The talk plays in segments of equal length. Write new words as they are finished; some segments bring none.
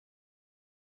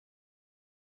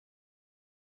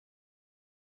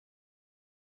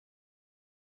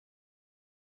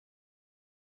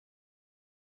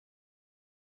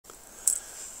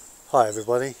Hi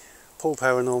everybody, Paul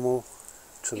Paranormal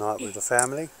tonight with the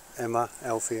family, Emma,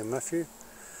 Alfie and Matthew.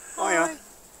 Hiya.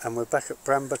 And we're back at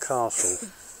Bramber Castle.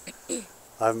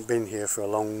 I haven't been here for a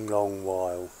long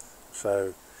while,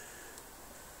 so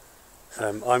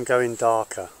I'm going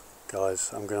darker,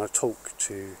 guys. I'm going to talk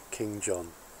to King John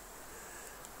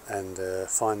and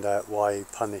find out why he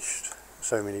punished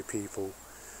so many people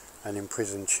and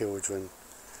imprisoned children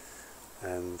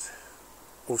and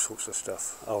all sorts of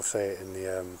stuff. I'll say it in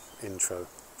the intro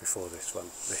before this one,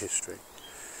 the history.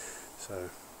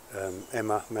 So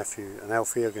Emma, Matthew and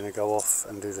Alfie are going to go off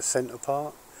and do the centre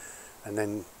part and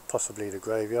then possibly the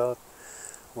graveyard,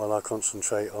 while I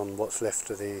concentrate on what's left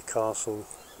of the castle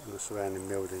and the surrounding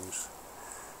buildings.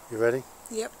 You ready?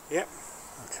 Yep.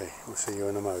 Okay, we'll see you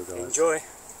in a mo, guys. Enjoy.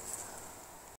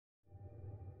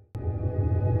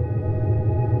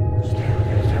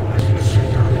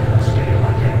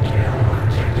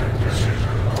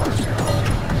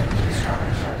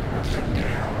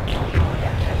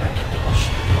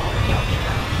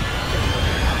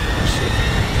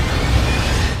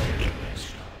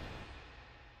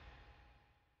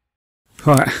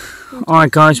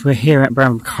 Alright guys, we're here at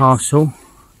Bramber Castle.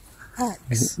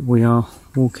 Axe. We are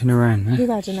walking around there. Who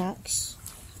had an axe?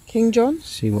 King John?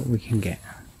 See what we can get.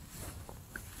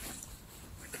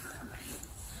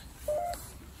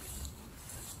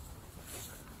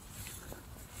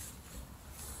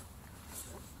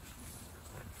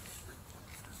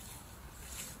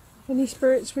 Any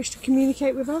spirits wish to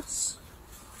communicate with us?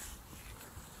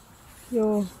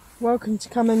 You're welcome to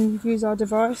come and use our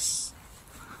device.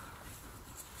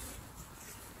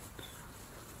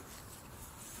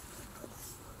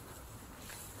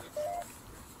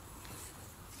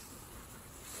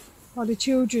 Are the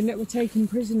children that were taken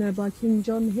prisoner by King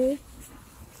John here?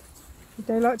 Would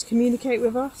they like to communicate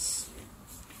with us?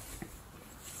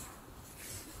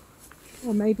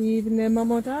 Or maybe even their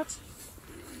mum or dad?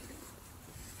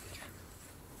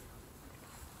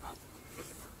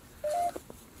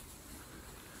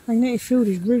 Magnetic field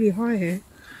is really high here.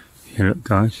 Yeah, look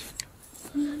guys.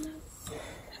 And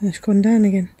it's gone down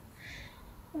again.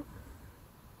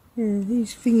 Yeah,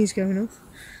 these thingies going off.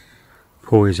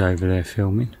 Paul is over there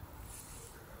filming.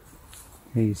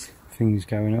 These things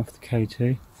going off, the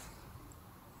K2.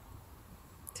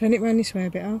 Turn it round this way a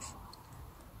bit, Alf.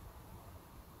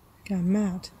 Going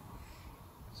mad.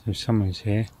 So someone's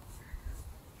here.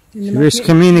 In the So just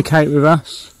communicate with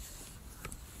us.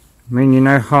 I mean you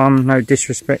no harm, no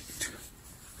disrespect.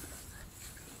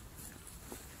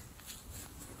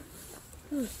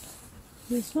 Oh,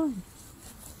 it's fine.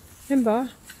 Remember,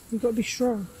 you've got to be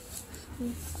strong. Yeah.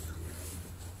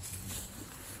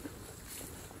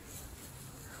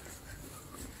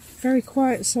 Very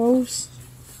quiet souls.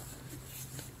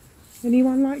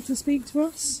 Anyone like to speak to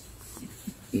us?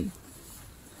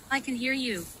 I can hear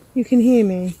you. You can hear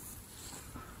me.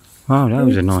 Wow, that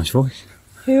was a nice voice.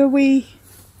 Who are we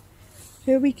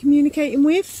communicating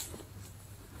with?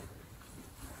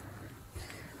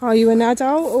 Are you an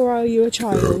adult or are you a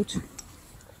child?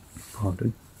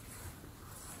 Pardon.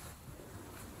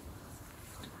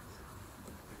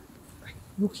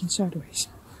 Walking sideways.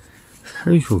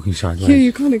 Who's walking sideways? Yeah,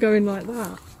 you're kind of going like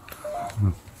that.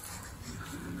 Oh.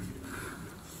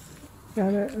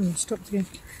 Yeah, I stopped again.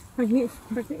 Magnetic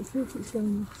field keeps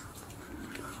going off.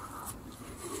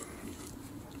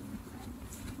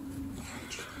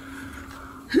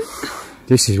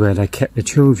 This is where they kept the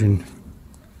children.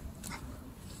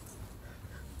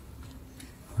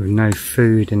 With no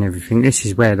food and everything. This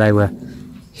is where they were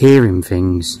hearing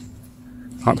things.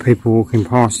 Like people walking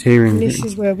past hearing And this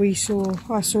things. is where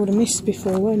I saw the mist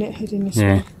before, weren't it? Heading this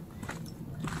way.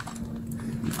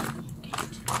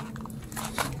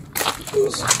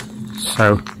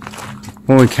 So,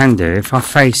 what we can do, if I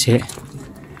face it,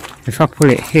 if I pull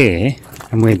it here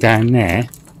and we're down there,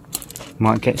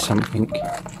 might get something.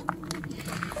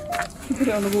 You put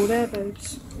it on the wall there,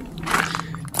 babes.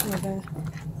 Yeah, there.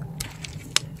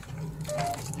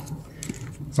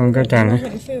 I'll go down there.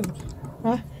 Magnetic field.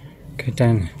 Huh? Go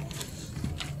down there.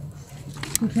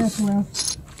 Be careful, Al.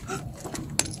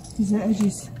 These are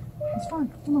edges. It's fine,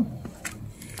 come on.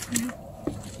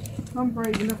 I'm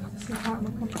brave enough to step out of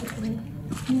my comfort zone.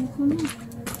 Yeah, come on.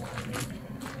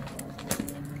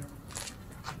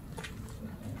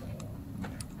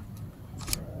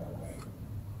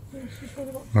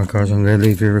 Right guys, I'm going to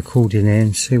leave you recording here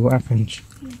and see what happens.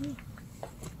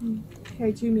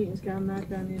 Okay, 2 metres going mad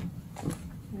down here.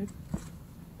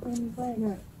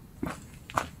 No.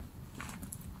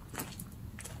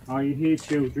 Are you here,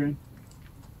 children?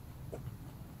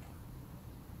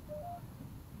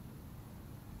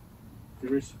 Do you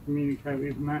wish to communicate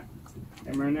with Matt,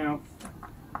 Emma and Al?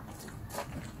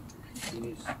 Can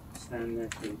you stand there,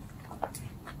 please?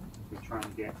 We're trying to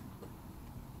get.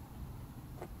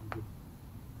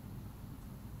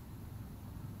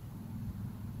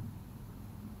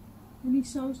 Any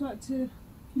souls like to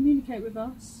communicate with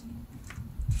us?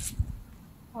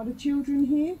 Are the children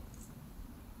here?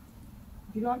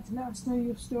 Would you like to let us know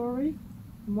your story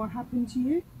and what happened to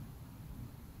you?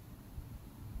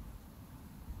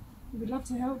 We would love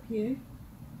to help you.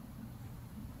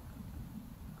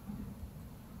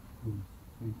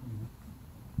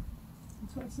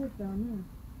 That's what I said down there.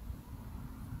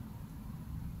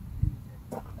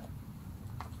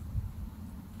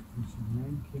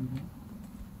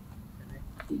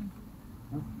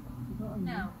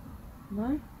 No.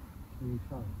 No? Do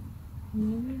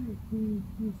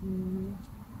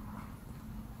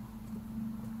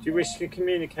you wish to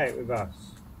communicate with us?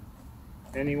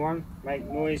 Anyone? Make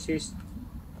noises?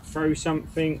 Throw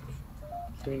something?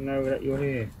 So we know that you're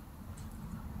here.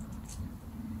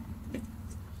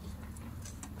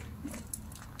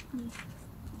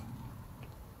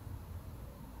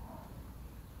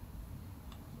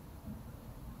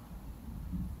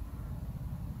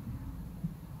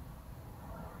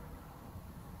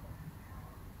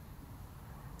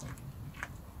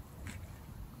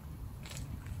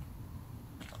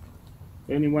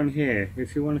 Anyone here?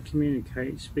 If you want to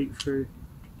communicate, speak through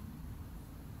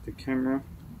the camera.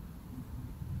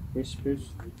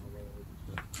 Whispers.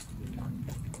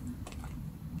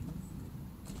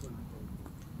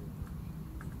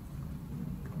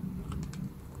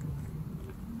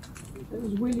 It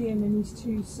was William and his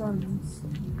two sons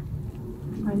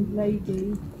and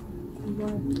Lady, the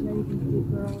wife, Lady de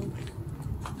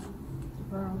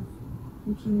Braose,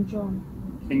 and King John.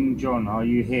 King John, are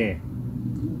you here?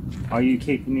 Are you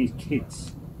keeping these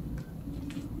kids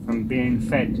from being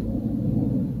fed?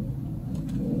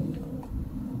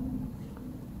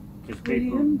 Because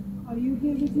people, William, are you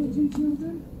here with your two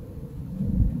children?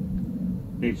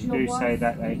 people do say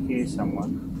that they hear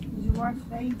someone. Is your wife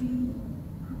Lady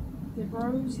de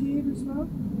Braose here as well?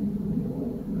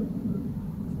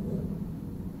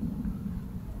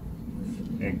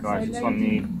 Yeah, guys, So it's on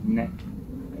the internet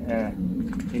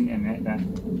that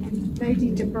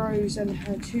Lady de Braose and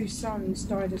her two sons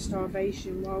died of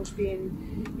starvation whilst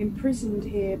being imprisoned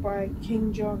here by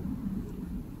King John.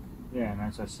 yeah, and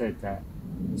as I said, that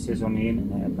it says on the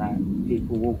internet that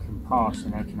people walking past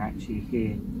and they can actually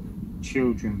hear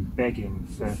children begging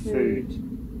for food.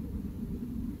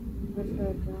 I've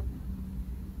heard that.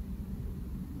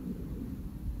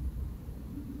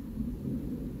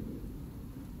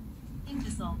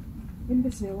 Imbecile.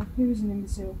 Imbecile? Who is an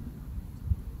imbecile?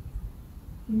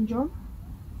 King John?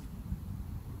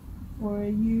 Or are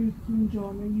you, King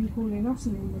John, are you calling us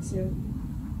an imbecile?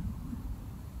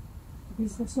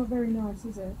 Because that's not very nice,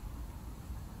 is it?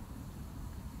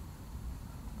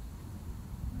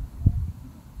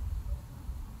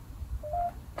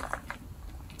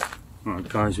 Alright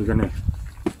guys, we're gonna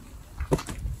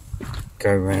go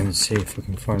around and see if we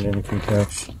can find anything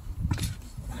else.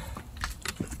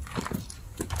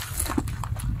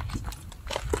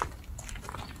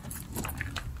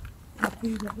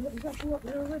 Is that all up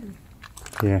there already?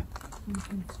 Yeah.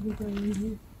 Okay, so we're going in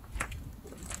here.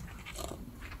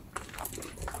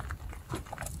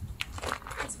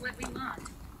 It's what we want.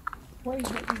 What is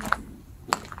that?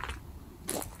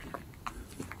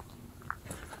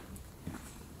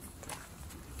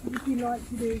 What would you like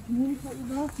to do? Communicate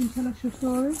with us and tell us your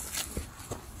story?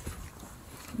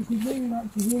 If you'd really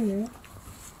like to hear it.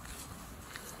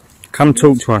 Come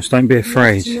talk to us, don't be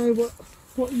afraid. To know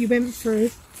what you went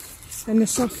through and the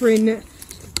suffering that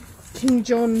King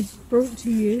John brought to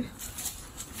you.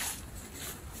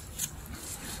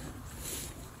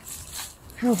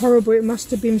 How horrible it must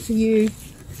have been for you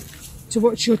to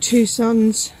watch your two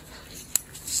sons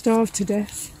starve to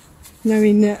death,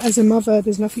 knowing that as a mother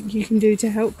there's nothing you can do to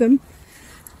help them.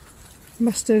 It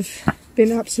must have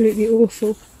been absolutely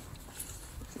awful.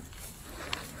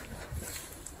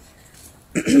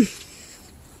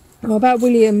 What about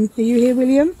William? Are you here,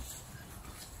 William?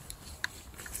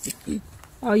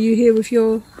 Are you here with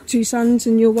your two sons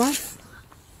and your wife?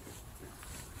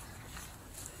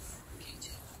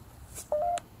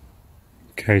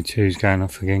 K2's going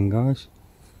off again, guys.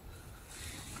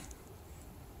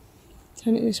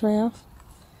 Turn it this way, Alf.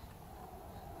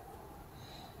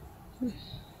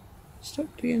 Stop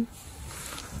again.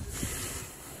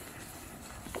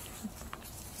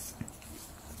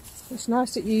 It's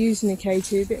nice that you're using a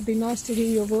K2, but it'd be nice to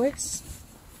hear your voice.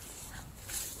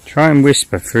 Try and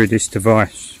whisper through this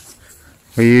device.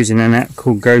 We're using an app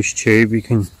called Ghost Tube you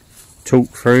can talk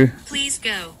through. Please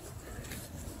go.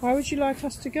 Why would you like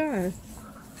us to go?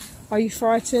 Are you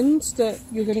frightened that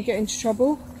you're going to get into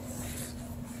trouble?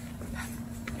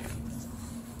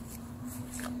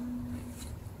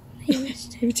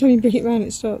 Every time you bring it round,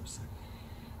 it stops.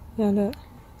 Yeah, look.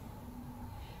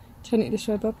 Turn it this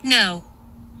way, Bob. No.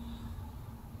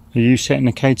 Are you setting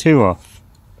the K2 off?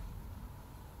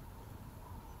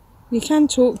 You can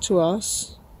talk to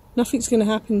us. Nothing's going to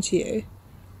happen to you.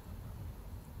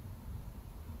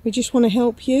 We just want to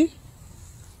help you.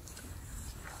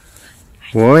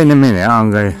 Well, in a minute I'm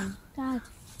going to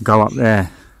go up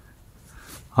there.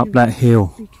 Up that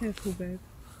hill. Be careful, babe.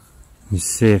 And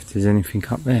see if there's anything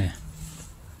up there.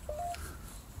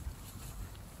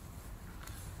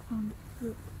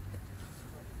 Look.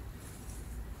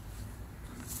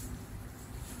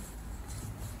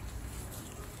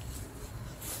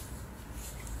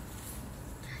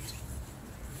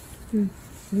 The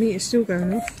meter's still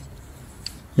going off.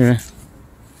 Yeah.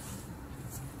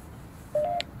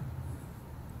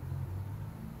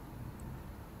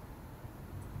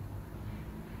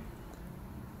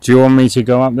 Do you want me to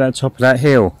go up that top of that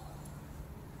hill?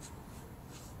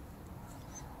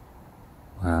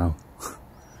 Wow.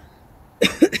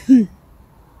 But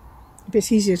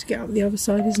it's easier to get up the other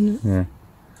side, isn't it? Yeah.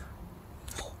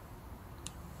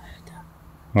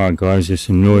 Alright guys, there's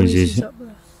some noises up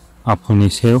there. up on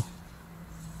this hill.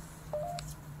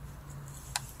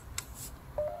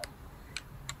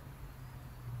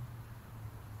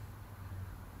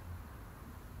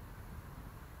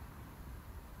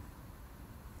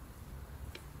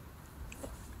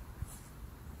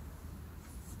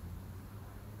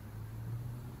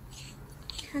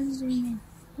 Can zoom in.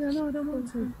 Yeah, no, I don't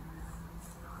want to.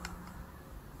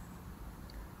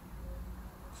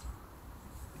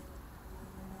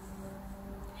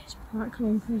 Right, come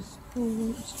on, please.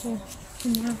 Forward to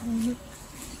come.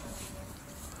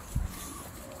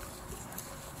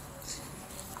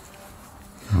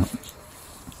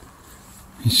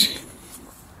 Let's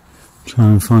try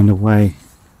and find a way.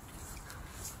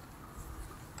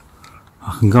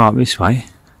 I can go up this way.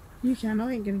 You can,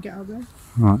 I ain't going to get up there.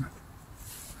 Right.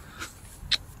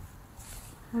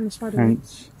 On the spider.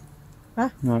 Ants. Huh?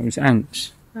 No, it was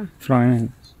ants. Oh. Flying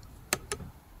ants.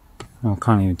 Oh, I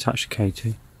can't even touch the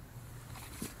K2.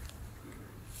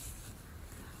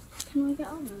 Can I get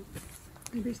on there?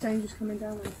 Maybe it's dangerous coming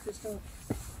down when it's just off.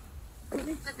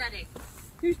 Pathetic.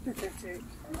 Who's pathetic?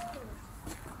 Not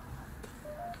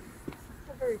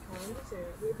very kind, is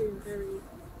it? We're being very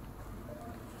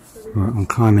Right, I'm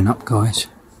climbing up, guys.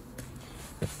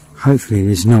 Hopefully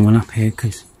there's no one up here,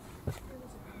 because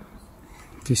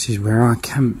this is where I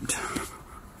camped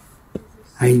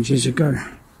ages ago.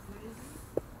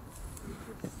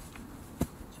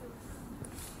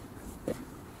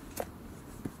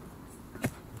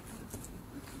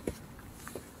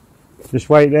 Just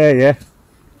wait there, yeah?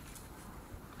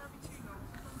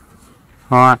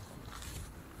 Alright.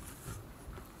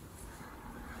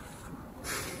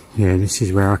 Yeah, this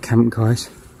is where I camped, guys.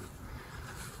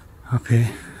 Up here.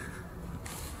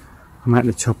 I'm at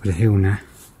the top of the hill now.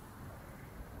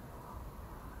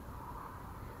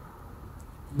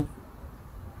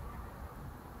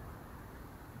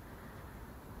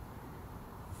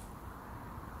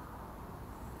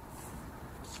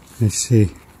 Let's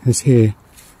see. Let's hear.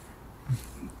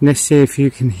 Let's see if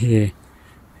you can hear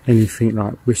anything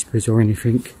like whispers or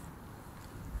anything.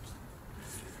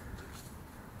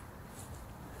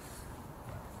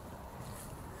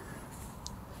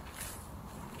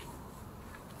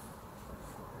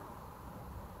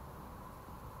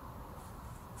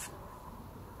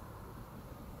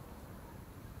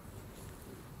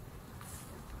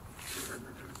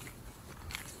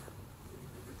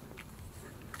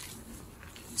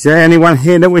 Is there anyone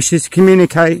here that wishes to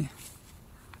communicate?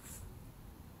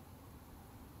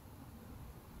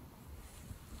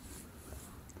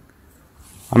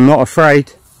 I'm not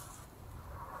afraid.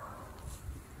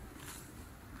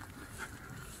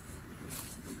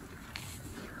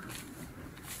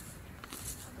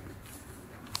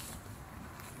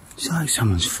 It's like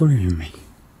someone's following me.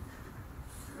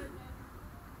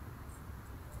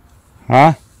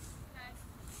 Huh?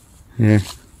 Yeah.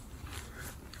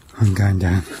 I'm going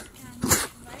down.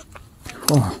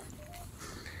 Oh.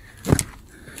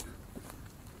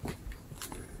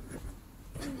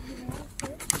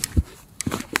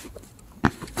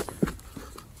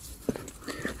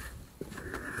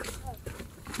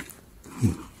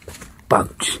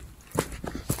 Bugs.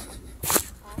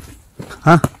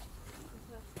 Huh?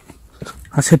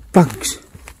 I said bugs.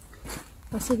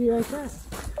 I said you okay?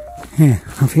 Yeah,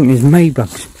 I think there's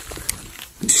Maybugs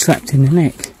slapped in the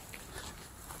neck.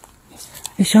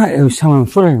 It's like there was someone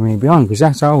following me behind, because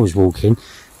as I was walking,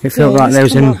 it felt like there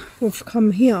was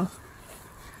come here.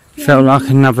 Yeah, Felt like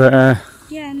another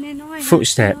yeah, and then I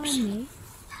footsteps. Had me.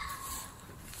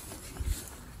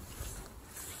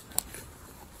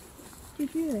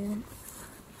 Did you hear it?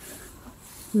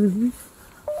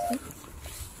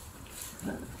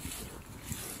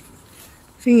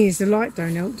 Thing is, the light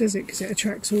don't help, does it? Because it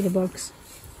attracts all the bugs.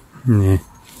 Yeah.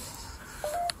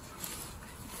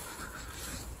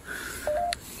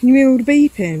 Can you hear all the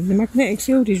beeping? The magnetic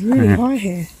field is really high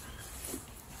here.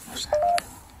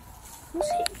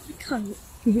 What's it in the coat?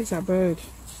 I think it's that bird.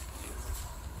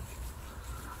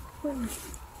 Where?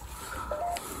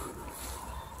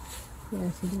 Yeah,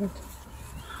 it's a bird.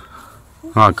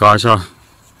 Alright guys, I'll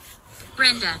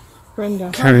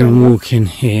Brenda. carry on walking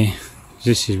here.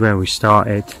 This is where we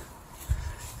started.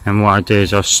 And what I do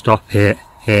is I'll stop here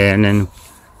and then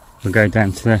we'll go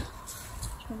down to the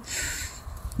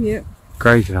Yep.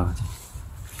 graveyard.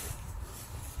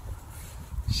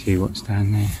 See what's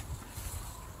down there.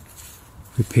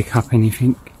 We pick up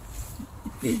anything.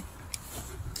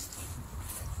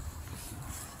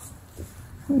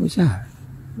 What was that?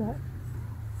 What?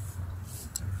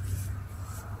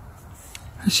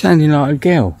 That sounded like a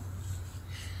girl.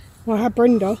 Well, I had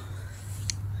Brenda.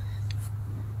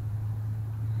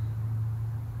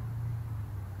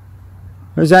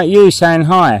 Was that you saying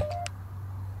hi?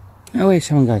 Oh wait,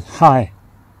 someone goes hi.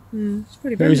 It's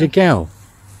pretty It was Brenda. a girl.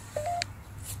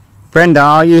 Brenda,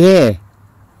 are you here?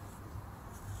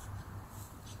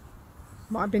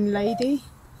 Might have been Lady.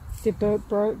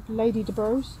 Lady de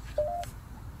Braose.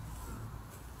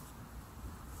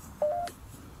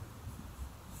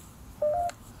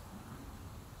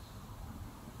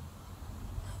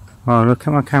 Oh, look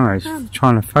at my camera, it's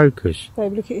trying to focus.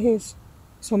 Babe, look at his.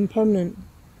 It's on permanent.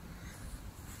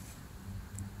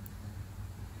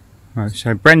 Right,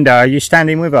 so Brenda, are you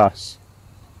standing with us?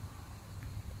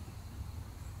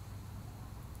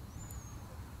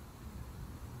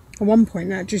 At one point,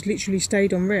 that just literally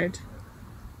stayed on red.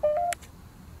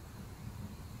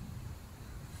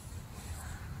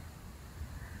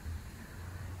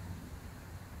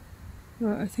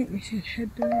 Right, I think we should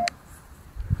head there.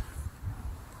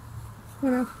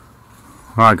 Well,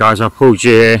 Right guys, I'll pause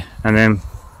you here and then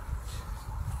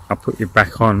I'll put you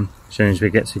back on as soon as we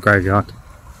get to the graveyard.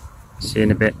 See you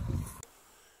in a bit.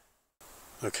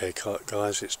 Okay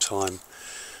guys, it's time.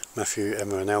 Matthew,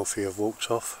 Emma and Alfie have walked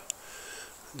off.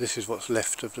 This is what's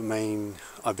left of the main,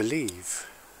 I believe,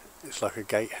 it's like a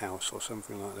gatehouse or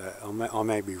something like that. I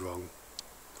may be wrong.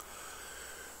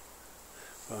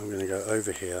 But I'm going to go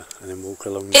over here and then walk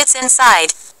along. It's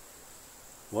inside.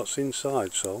 What's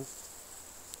inside, Sol?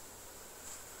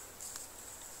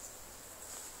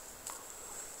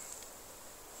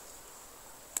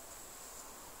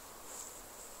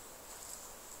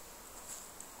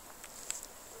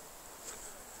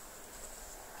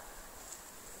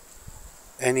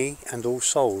 Any and all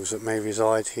souls that may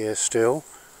reside here still,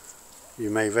 you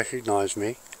may recognise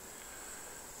me.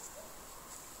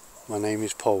 My name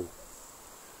is Paul.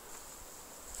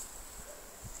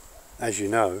 As you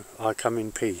know, I come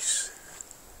in peace,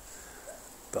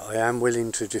 but I am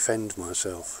willing to defend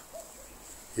myself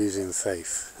using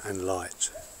faith and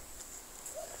light.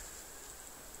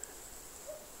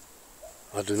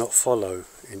 I do not follow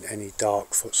in any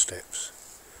dark footsteps.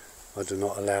 I do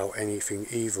not allow anything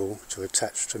evil to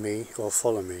attach to me or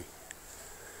follow me.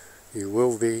 You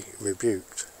will be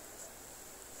rebuked,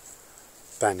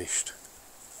 banished.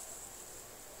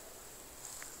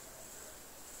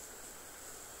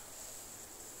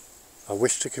 I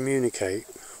wish to communicate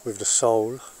with the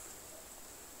soul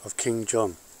of King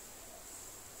John.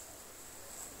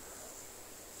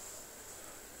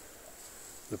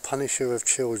 The punisher of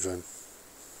children.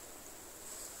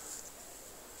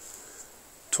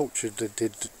 Tortured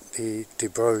the de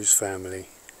Braose family.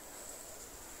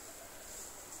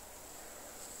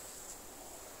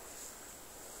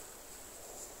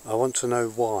 I want to know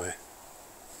why.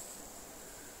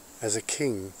 As a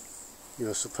king, you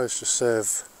are supposed to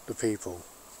serve the people,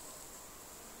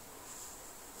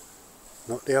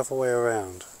 not the other way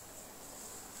around.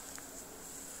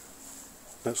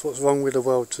 That's what's wrong with the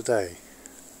world today.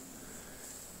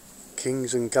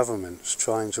 Kings and governments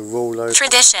trying to rule over...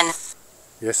 Tradition.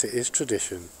 Yes, it is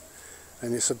tradition,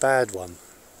 and it's a bad one.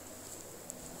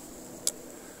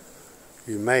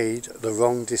 You made the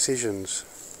wrong decisions,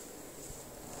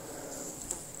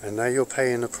 and now you're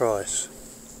paying the price.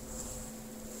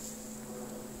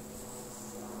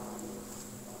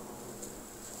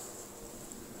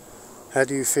 How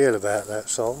do you feel about that,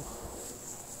 Sol?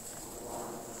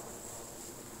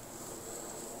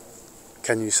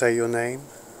 Can you say your name?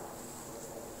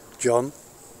 John?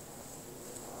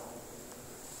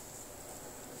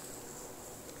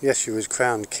 Yes, you was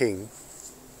crowned king,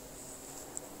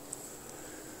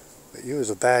 but you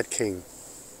was a bad king.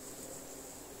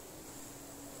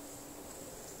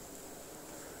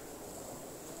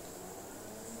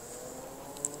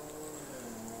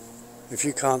 If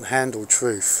you can't handle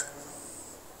truth,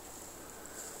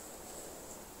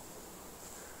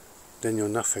 then you're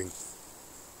nothing.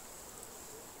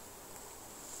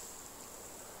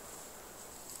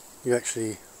 You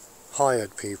actually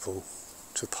hired people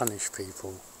to punish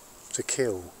people, to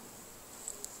kill.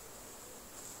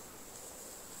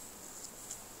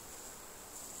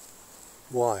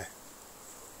 Why?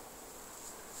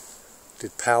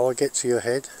 Did power get to your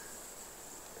head?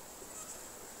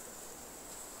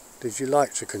 Did you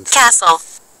like to control? Castle.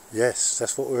 Yes,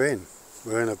 that's what we're in.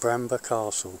 We're in a Bramber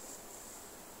Castle.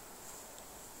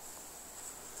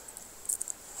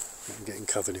 I'm getting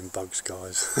covered in bugs,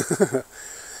 guys.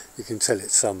 You can tell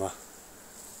it's summer.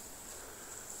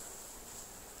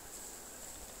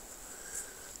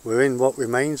 We're in what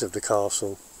remains of the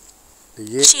castle. The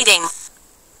year. Cheating.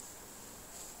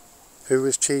 Who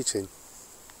was cheating?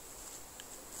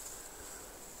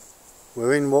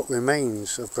 We're in what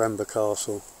remains of Bramber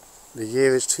Castle. The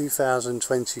year is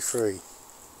 2023.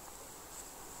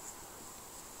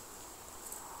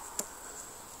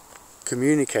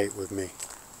 Communicate with me.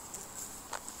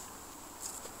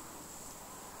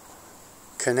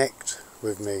 Connect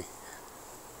with me.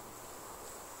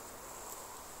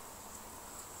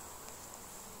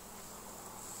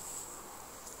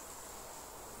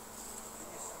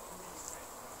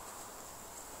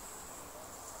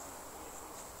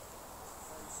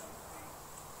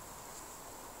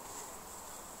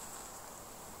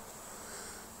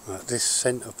 Right, this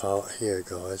centre part here,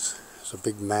 guys, is a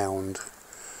big mound,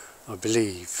 I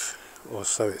believe, or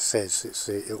so it says.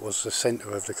 It was the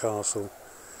centre of the castle,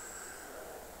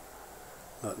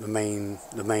 like the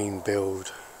main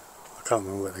build. I can't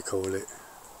remember what they call it.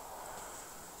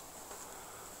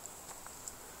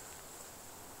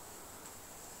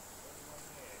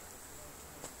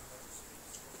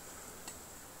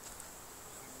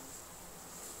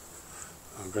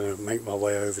 I'm going to make my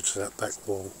way over to that back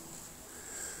wall.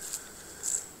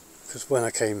 Because when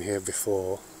I came here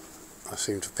before, I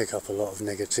seemed to pick up a lot of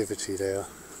negativity there.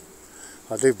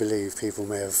 I do believe people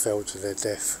may have fell to their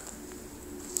death.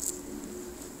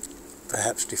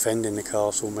 Perhaps defending the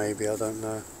castle, maybe, I don't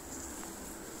know.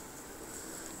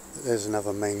 But there's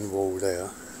another main wall there.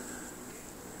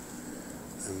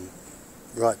 And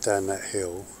right down that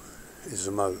hill is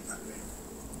the moat.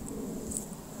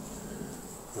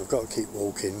 I've got to keep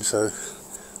walking so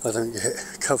I don't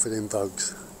get covered in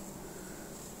bugs.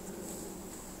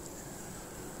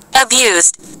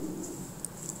 Abused.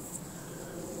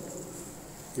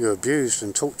 You abused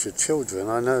and tortured children,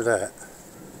 I know that.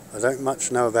 I don't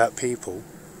much know about people.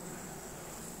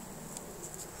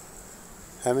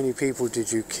 How many people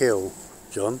did you kill,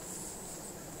 John?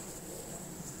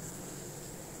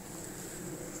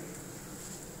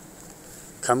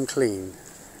 Come clean.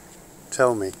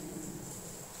 Tell me.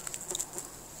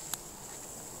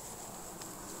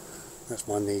 That's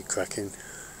my knee cracking.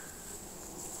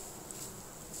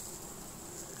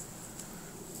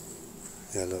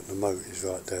 Yeah, look, the moat is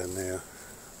right down there.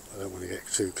 I don't want to get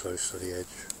too close to the edge.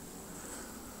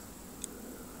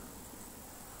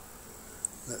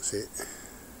 That's it.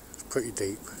 It's pretty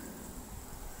deep.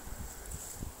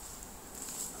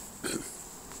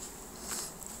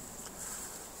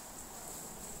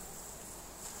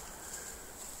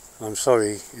 I'm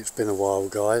sorry it's been a while,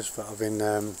 guys, but I've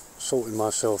been sorting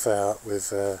myself out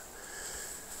with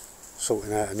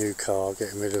sorting out a new car,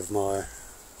 getting rid of my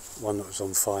one that was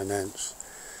on finance,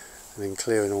 and then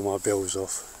clearing all my bills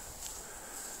off.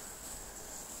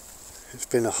 It's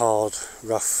been a hard,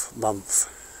 rough month,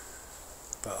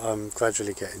 but I'm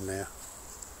gradually getting there,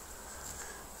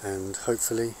 and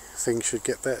hopefully things should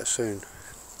get better soon.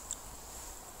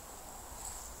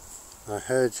 I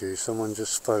heard you, someone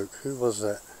just spoke. Who was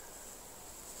that?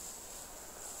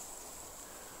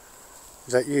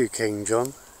 Is that you, King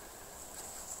John?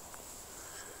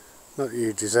 Not that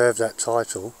you deserve that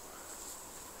title.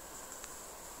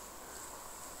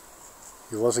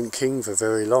 You wasn't king for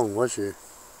very long, was you?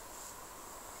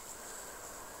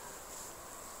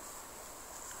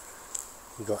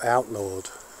 You got outlawed,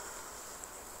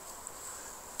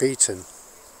 beaten,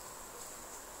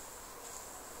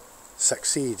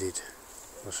 succeeded,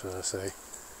 what should I say?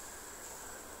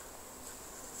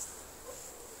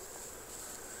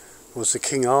 Was the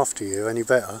king after you any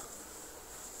better?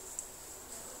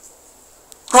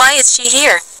 Why is she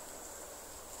here?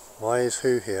 Why is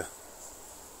who here?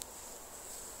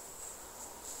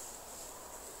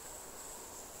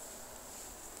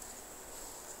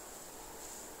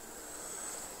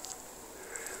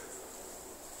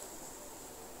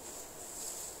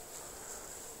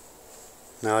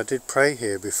 Now I did pray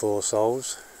here before,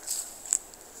 souls.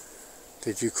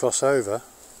 Did you cross over?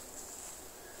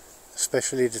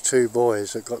 Especially the two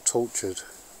boys that got tortured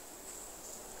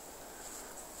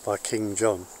by King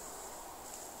John.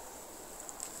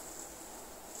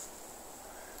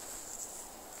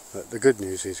 But the good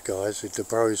news is, guys, the de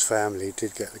Braose family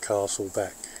did get the castle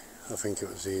back. I think it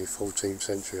was the 14th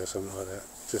century or something like that,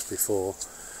 just before.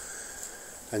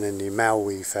 And then the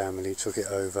Mowbray family took it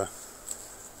over.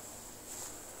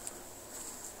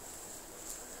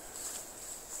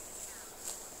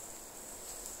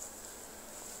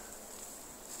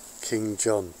 King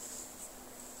John,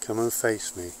 come and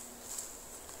face me.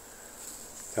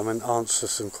 Come and answer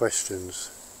some questions.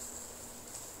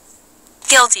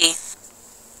 Guilty.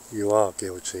 You are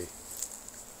guilty.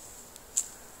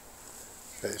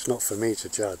 But it's not for me to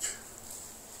judge.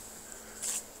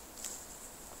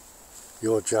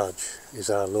 Your judge is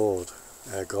our Lord,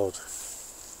 our God.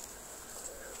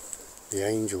 The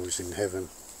angels in heaven.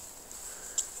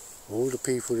 All the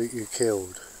people that you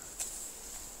killed,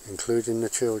 including the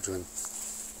children.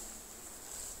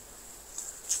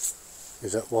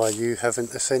 Is that why you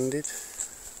haven't ascended?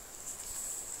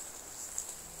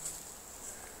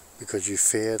 Because you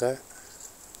fear that?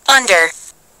 Under.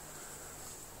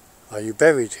 Are you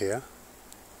buried here?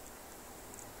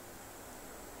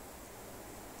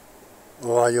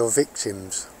 Or are your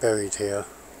victims buried here,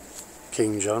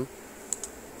 King John?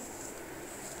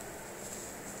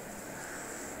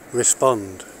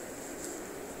 Respond.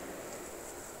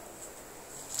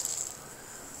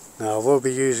 Now I will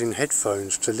be using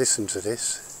headphones to listen to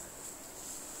this,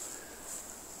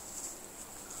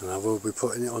 and I will be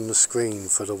putting it on the screen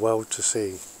for the world to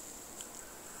see,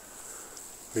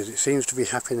 because it seems to be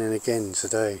happening again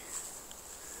today.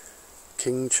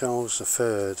 King Charles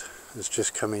III has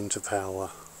just come into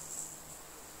power,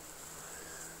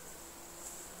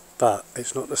 but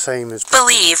it's not the same as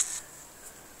Believe.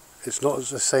 it's not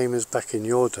the same as back in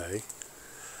your day.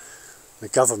 The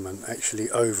government actually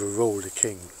overrule the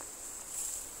king.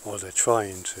 Or they're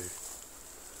trying to.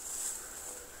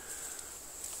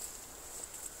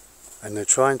 And they're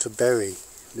trying to bury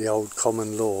the old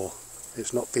common law.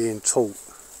 It's not being taught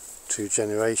to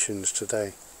generations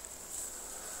today.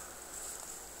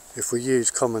 If we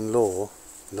use common law,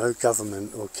 no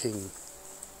government or king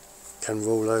can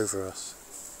rule over us.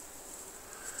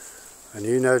 And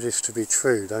you know this to be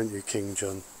true, don't you, King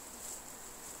John?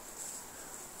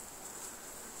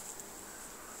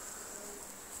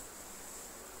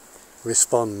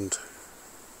 Respond.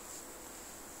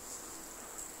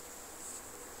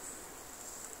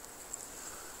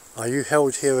 Are you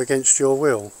held here against your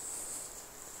will?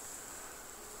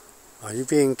 Are you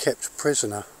being kept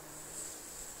prisoner?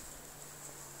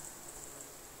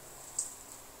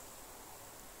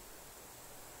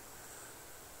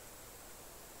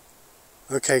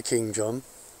 Okay, King John,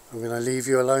 I'm going to leave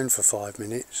you alone for 5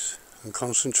 minutes and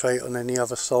concentrate on any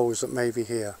other souls that may be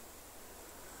here.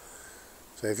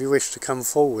 So if you wish to come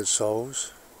forward,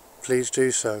 souls, please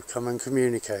do so. Come and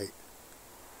communicate.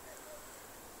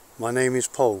 My name is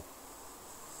Paul.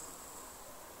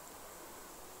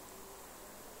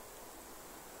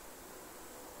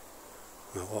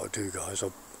 Now what I'll do, guys,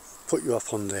 I'll put you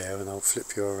up on there and I'll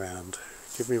flip you around.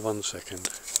 Give me 1 second.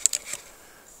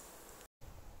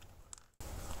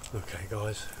 Okay,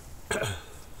 guys,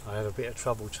 I had a bit of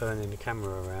trouble turning the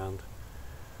camera around.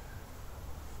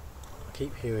 I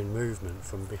keep hearing movement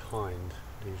from behind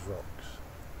these rocks.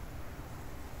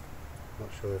 Not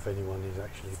sure if anyone is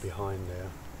actually behind there.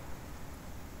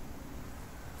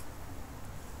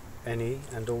 Any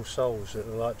and all souls that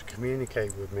would like to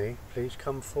communicate with me, please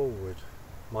come forward.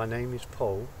 My name is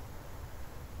Paul.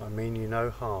 I mean you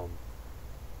no harm.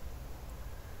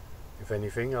 If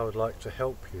anything, I would like to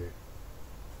help you.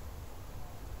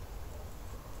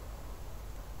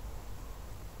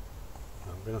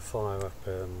 I'm going to fire up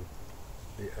the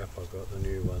app I got, the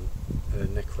new one,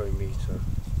 Necrometer.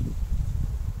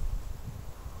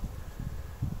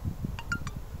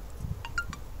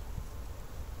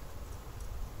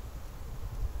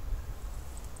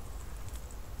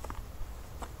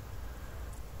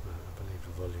 I believe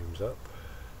the volume's up.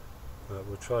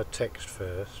 We'll try text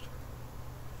first.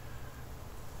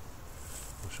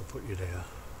 I shall put you there.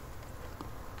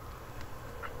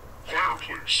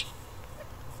 Fireplace.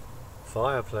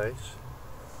 Fireplace?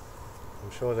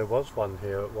 I'm sure there was one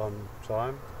here at one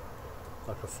time,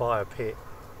 like a fire pit.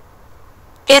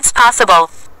 It's possible.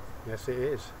 Yes, it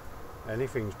is.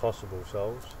 Anything's possible,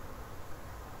 souls.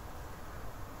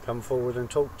 Come forward and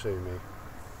talk to me.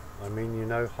 I mean you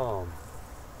no harm.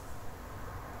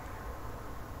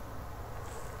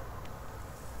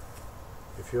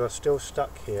 If you are still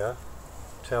stuck here,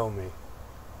 Tell me.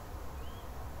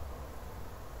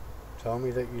 Tell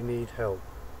me that you need help.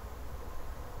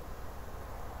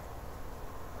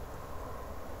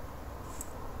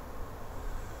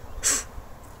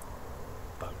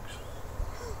 Bugs.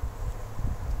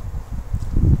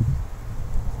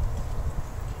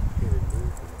 Hearing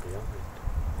movement behind.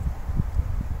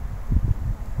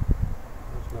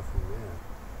 There's nothing there.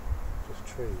 Just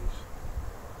trees.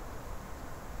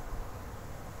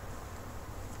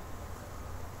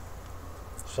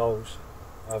 Souls,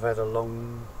 I've had a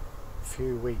long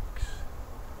few weeks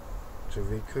to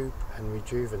recoup and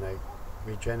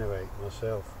regenerate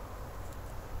myself.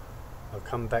 I've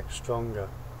come back stronger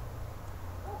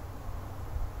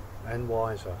and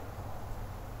wiser.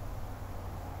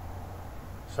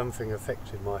 Something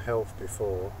affected my health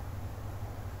before.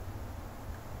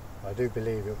 I do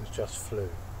believe it was just flu.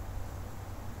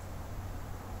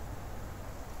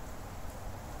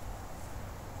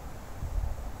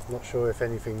 I'm not sure if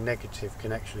anything negative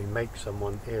can actually make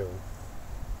someone ill.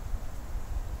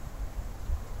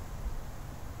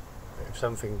 But if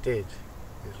something did,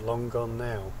 it's long gone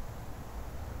now.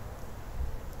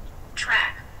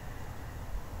 Track.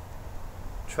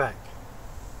 Track?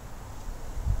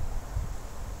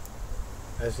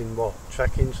 As in what?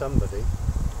 Tracking somebody?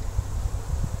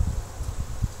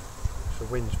 The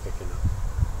wind's picking up.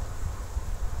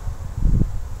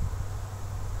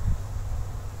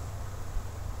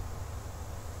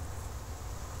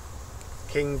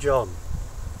 King John,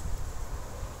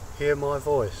 hear my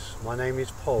voice. My name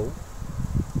is Paul.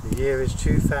 The year is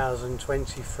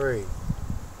 2023.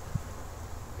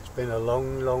 It's been a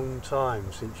long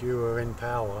time since you were in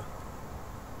power.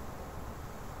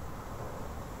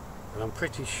 And I'm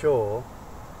pretty sure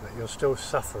that you're still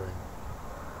suffering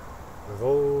with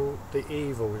all the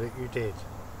evil that you did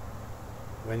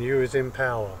when you was in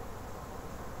power.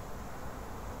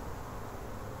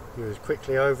 You was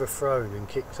quickly overthrown and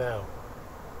kicked out.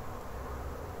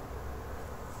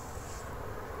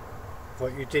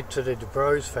 What you did to the de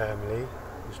Braose family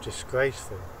was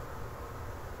disgraceful.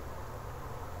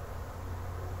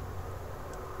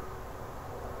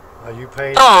 Are you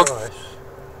paying the price?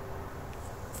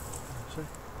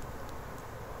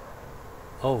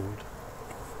 Old?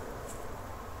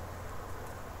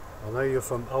 I know you're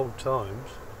from old times,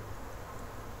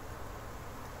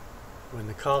 when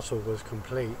the castle was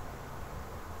complete.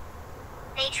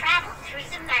 They travel through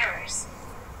the mirrors.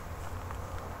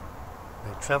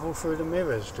 They travel through the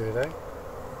mirrors, do they?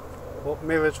 What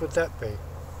mirrors would that be?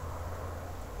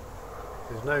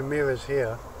 There's no mirrors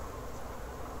here.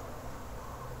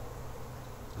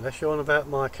 Unless you're on about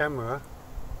my camera.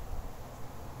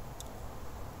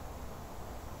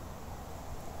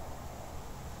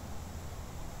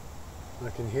 I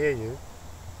can hear you.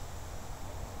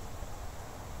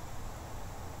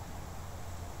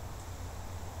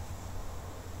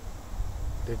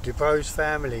 The de Braose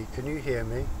family, can you hear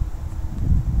me?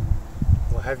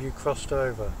 Or have you crossed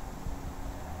over?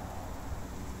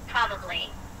 Probably.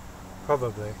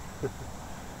 Probably.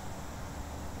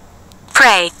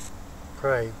 Pray.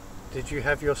 Pray. Did you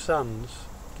have your sons?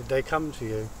 Did they come to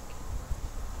you?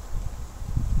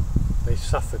 They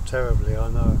suffered terribly, I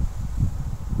know.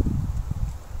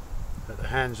 At the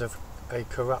hands of a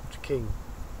corrupt king.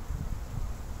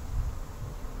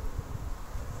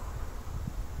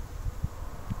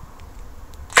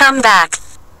 Come back.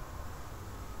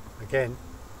 Again?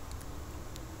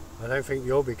 I don't think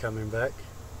you'll be coming back.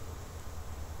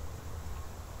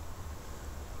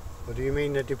 What do you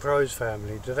mean the de Braose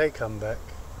family? Do they come back?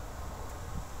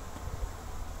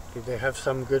 Did they have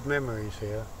some good memories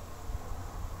here?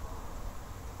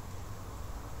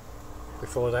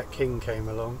 Before that king came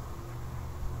along?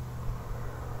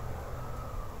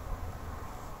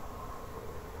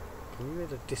 Can you hear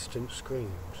the distant screams?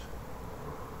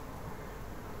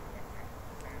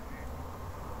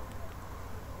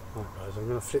 Right guys, I'm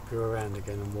going to flip you around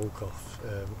again and walk off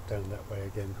down that way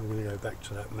again. I'm going to go back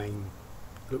to that main,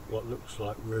 what looks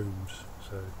like rooms,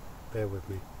 so bear with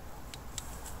me.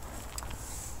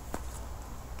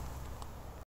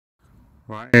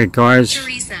 Right guys.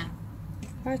 Teresa.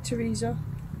 Hi Teresa.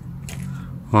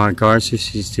 Right guys,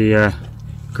 this is the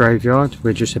graveyard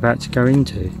we're just about to go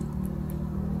into.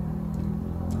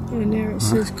 And there it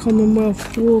says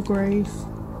Commonwealth War Grave.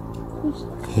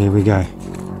 Here we go.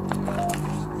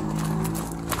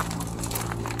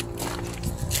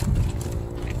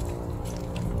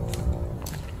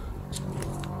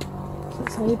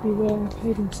 It's everywhere,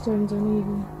 paving stones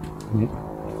uneven. Yeah.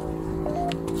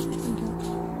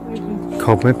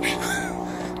 Cobwebs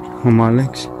on my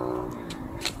legs.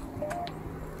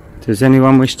 Does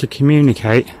anyone wish to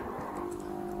communicate?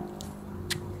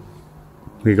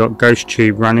 We got Ghost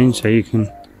Tube running, so you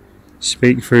can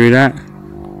speak through that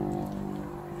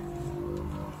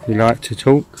if you like to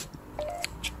talk.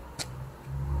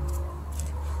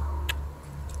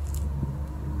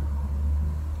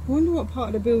 I wonder what part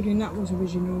of the building that was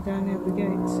original down there at the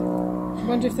gates. I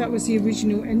wonder if that was the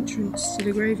original entrance to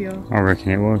the graveyard. I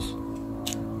reckon it was.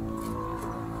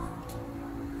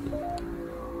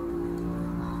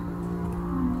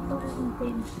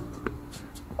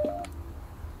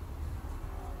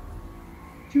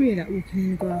 Do you hear that walking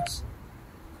in the grass?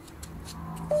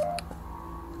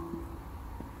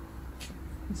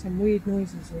 There's some weird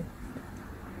noises here.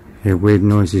 Yeah, weird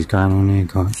noises going on here,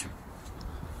 guys.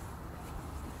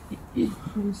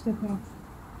 Can we step off?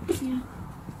 Yeah.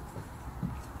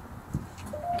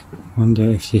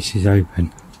 Wonder if this is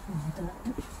open.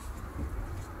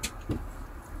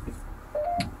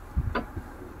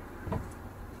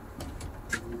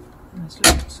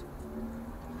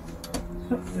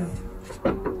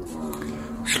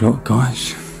 It's locked,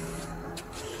 guys.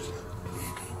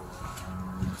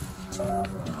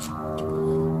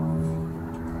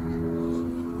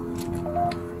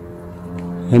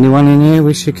 Anyone in here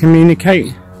wish to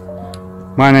communicate?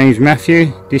 My name's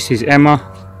Matthew, this is Emma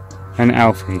and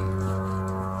Alfie.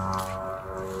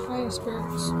 Hiya,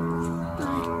 spirits.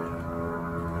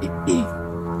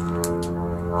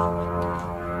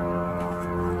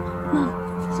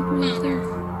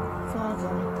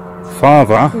 Father.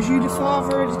 Father? Was you the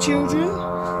father of the children?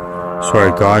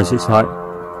 Sorry guys, it's like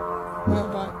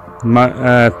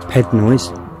ped noise.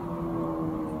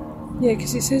 Yeah,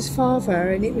 because it says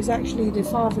father, and it was actually the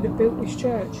father that built this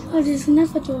church. Oh, there's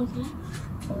another door there.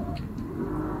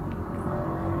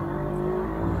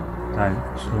 Don't,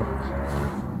 it's locked.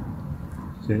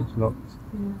 See, it's locked.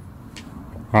 Yeah.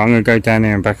 Right, I'm going to go down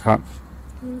there and back up.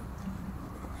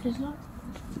 It's locked.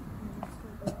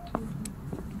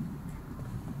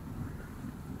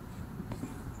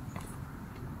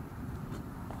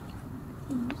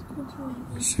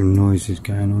 Some noises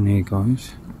going on here,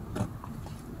 guys.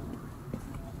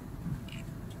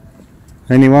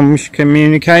 Anyone wish to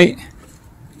communicate?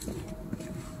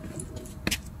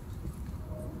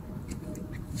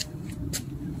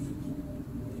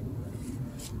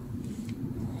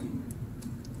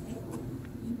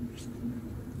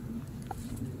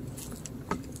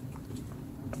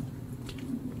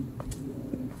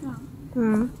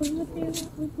 Hmm. What did I do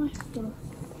with my stuff?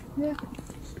 Yeah.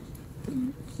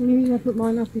 The only reason I put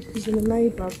mine up is because of the May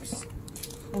bugs.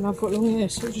 And I've got long hair,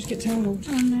 so it'll just get tangled.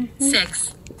 Oh no.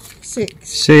 6. 6.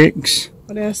 6.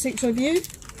 Are there 6 of you?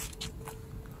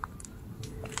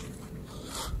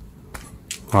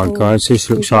 Right guys, this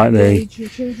looks like the Your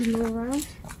children are around?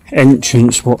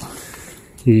 entrance what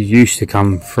you used to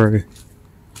come through.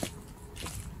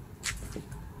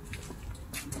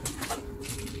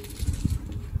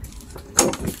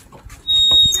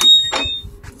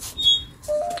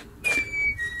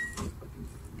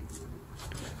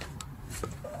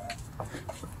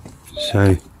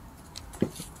 So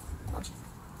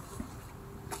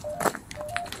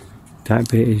that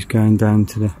bit is going down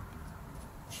to the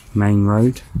main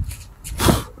road,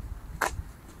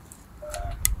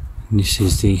 and this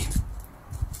is the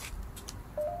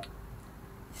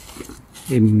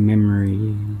in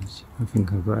memories. I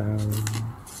think I've got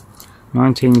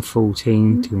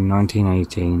 1914 to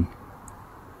 1918.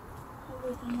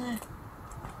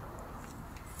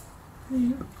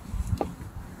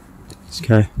 Let's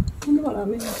go. I wonder what that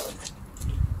means.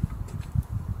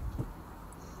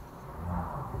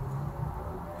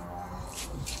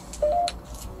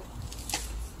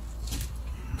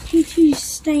 P2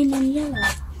 stain on yellow.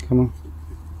 Come on.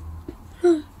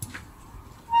 Look,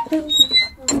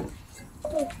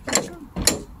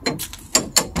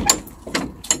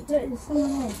 there's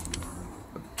someone there.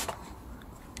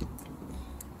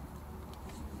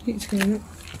 Keeps going up.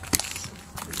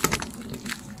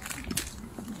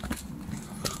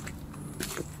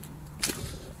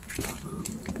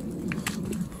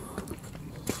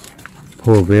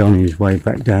 Probably on his way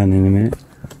back down in a minute.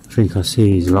 I think I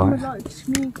see his light. Would like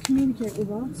to communicate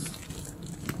with us.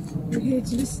 We're here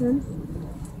to listen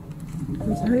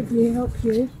and to hopefully help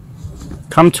you.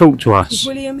 Come talk to Is us.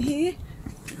 William here?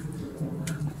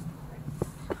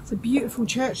 It's a beautiful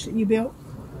church that you built.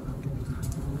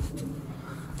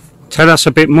 Tell us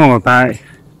a bit more about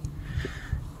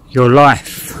your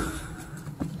life.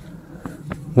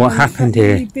 What happened You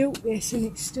here? built this and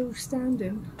it's still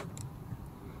standing.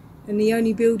 And the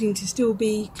only building to still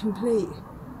be complete.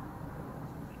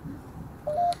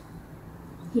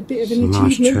 It's a bit of an It's a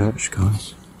nice achievement. church,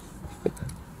 guys.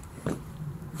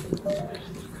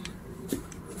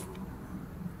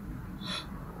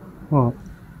 What?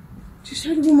 Just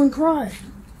just heard a woman cry.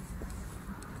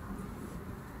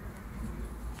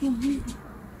 It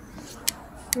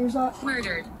was like...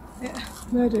 Murdered. Yeah,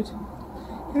 murdered.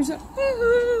 It was like...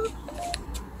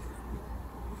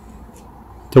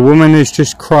 The woman who's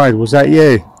just cried, was that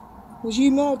you? Was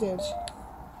you murdered?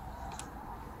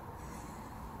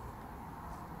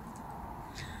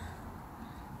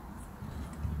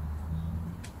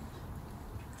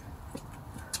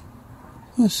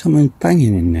 There's someone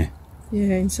banging in there.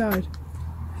 Yeah, inside.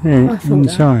 Yeah, I thought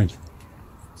inside.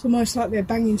 It's almost like they're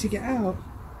banging to get out.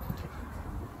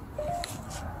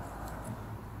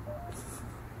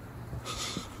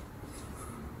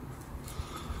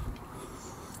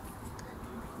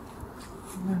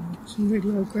 Wow, some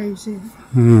really old graves here.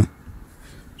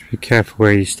 Just be careful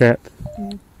where you step.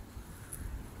 Yeah.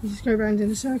 You just go round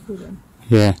in a circle then.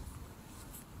 Yeah.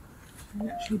 I've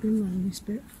actually been round this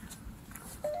bit.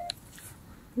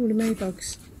 All the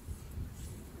maybugs.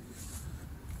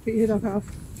 Put your head up, Alf.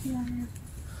 Yeah.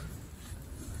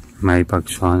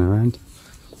 Maybugs flying around.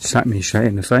 Slap me straight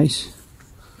in the face.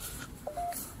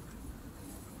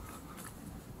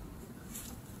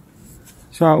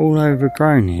 It's like all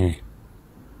overgrown here.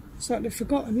 It's like they're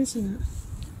forgotten, isn't it?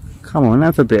 Come on,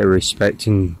 have a bit of respect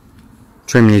and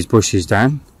trim these bushes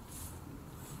down.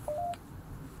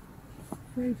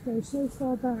 They go so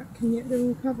far back and yet they're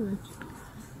all covered.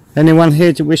 Anyone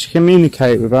here to wish to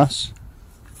communicate with us?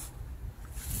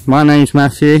 My name's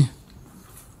Matthew.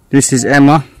 This is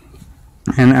Emma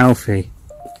and Alfie.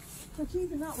 Look,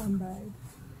 even that one, babe.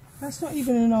 That's not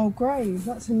even an old grave.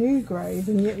 That's a new grave,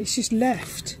 and yet it's just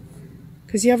left.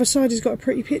 Because the other side has got a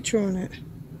pretty picture on it.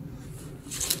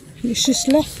 And it's just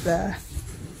left there.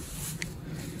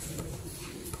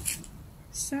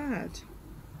 Sad.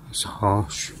 That's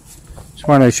harsh. That's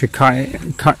why they should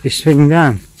cut this thing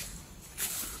down.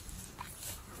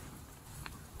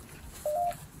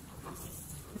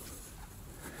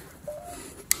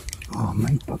 Oh,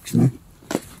 maybugs, man.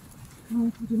 Oh, I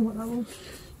didn't know what that was.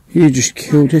 You just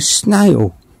killed a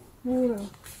snail. Water.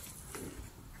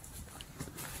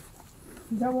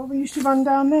 Is that what we used to run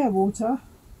down there, water?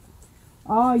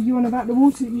 Ah, you on about the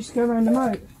water that used to go around the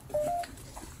moat? Do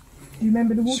you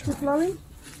remember the water flowing?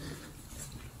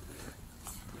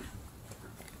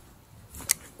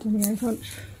 Anyway, can't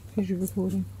visual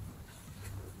recording.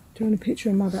 Do you want a picture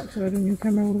of my backside on your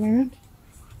camera all the way around?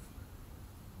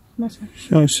 Must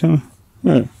have. So,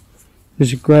 look,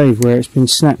 there's a grave where it's been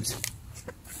snapped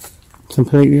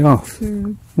completely off.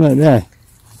 Mm. Look there.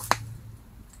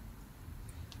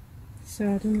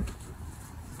 Sad, isn't it?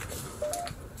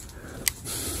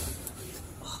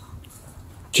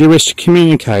 Do you wish to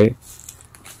communicate?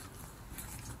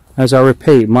 As I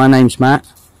repeat, my name's Matt,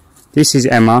 this is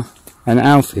Emma and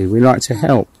Alfie. We like to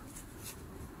help.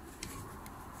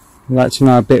 We'd like to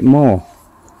know a bit more.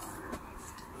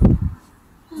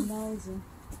 Amazing.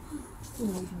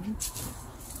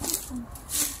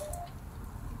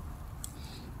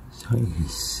 So you can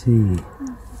see.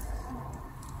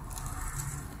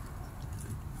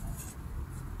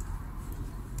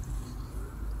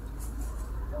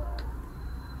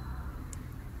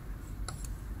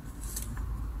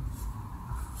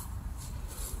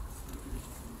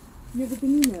 You ever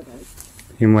been in there though?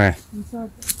 In where?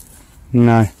 Inside there?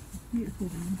 No. Beautiful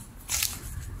man.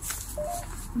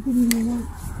 I've been in there once.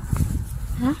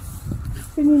 Huh?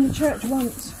 Been in the church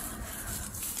once.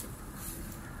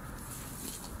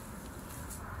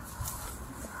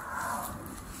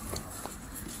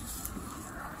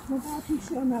 What about if you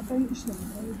sit on that bench then,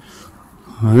 babe?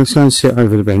 Right, let's go and sit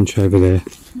over the bench over there.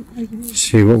 Over here.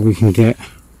 See what we can get.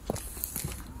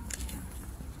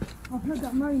 I've heard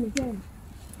that moan again.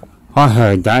 I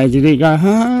heard that. Did it go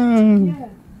home? Yeah.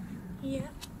 Yeah.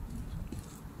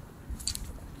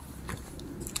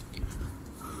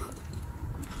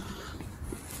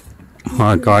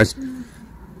 Alright guys,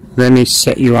 let me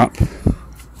set you up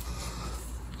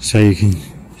so you can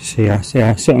see us.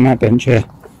 Yeah, sit on that bench here.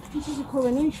 This is a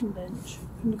coronation bench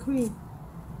from the Queen.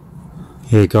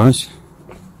 Here guys.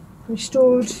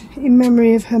 Restored in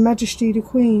memory of Her Majesty the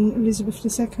Queen Elizabeth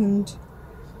II.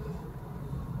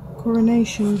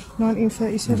 Coronation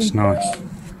 1937. That's nice.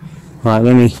 Right,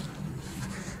 let me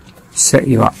set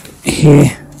you up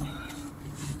here.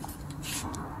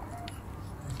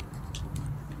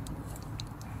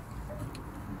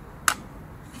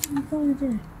 What are you going to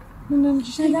do? No,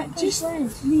 just So leave that it. just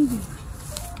Just leave it.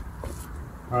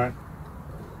 Alright.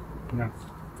 No.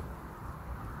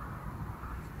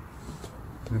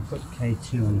 I've got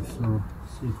K2 on the floor.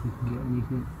 See if we can get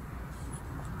anything.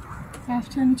 I have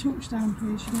to turn the torch down,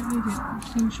 please. You don't need it.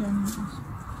 It's been shining at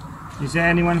us. Is there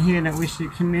anyone here that wishes to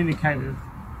communicate with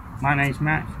My name's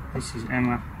Matt, this is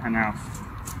Emma, and I've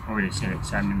already said it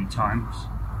so many times.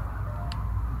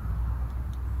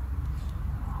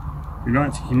 We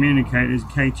like to communicate. There's a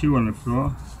K2 on the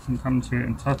floor. You can come to it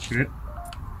and touch it. It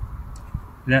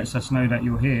lets us know that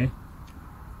you're here.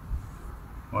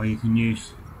 Or you can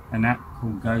use an app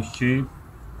called Ghost Tube.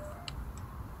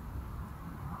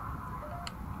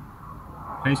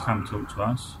 Please come talk to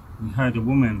us. We heard a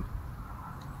woman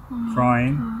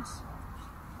crying.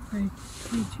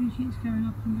 K2 keeps going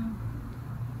up and down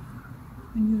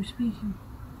when you were speaking.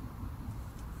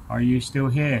 Are you still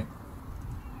here?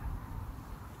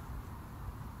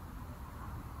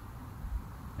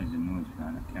 There's a noise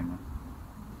behind the camera.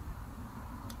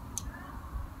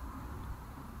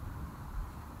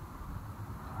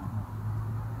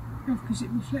 Because it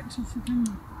reflects off the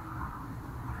camera.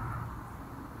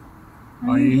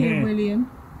 Are you here?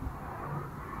 William?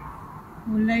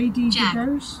 Or Lady de Jack.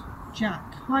 Braose? Jack.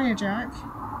 Hiya, Jack.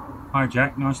 Hi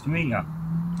Jack, nice to meet you.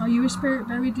 Are you a spirit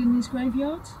buried in this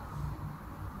graveyard?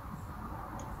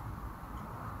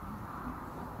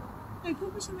 Hey,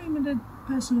 what was the name of the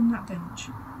person on that bench?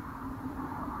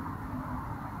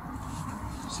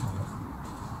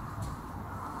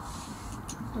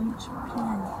 Don't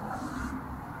play.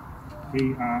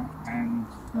 Peter and...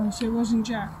 Oh, so it wasn't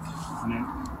Jack. No.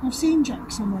 I've seen Jack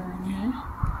somewhere in here.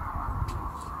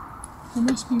 There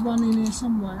must be one in here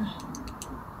somewhere.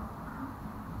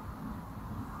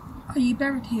 Are you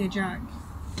buried here, Jack?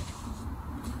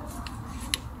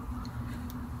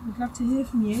 I'd love to hear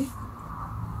from you.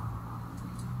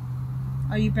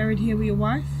 Are you buried here with your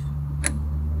wife?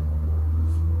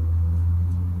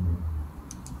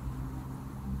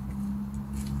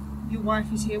 Your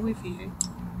wife is here with you?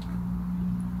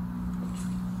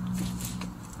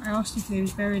 I asked if he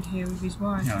was buried here with his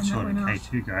wife. Yeah, I and saw that the went up.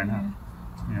 K2 going up.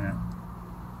 Yeah.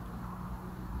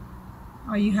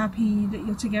 Are you happy that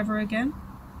you're together again?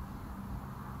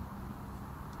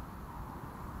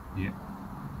 Yeah.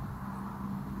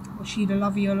 Was she the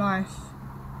love of your life?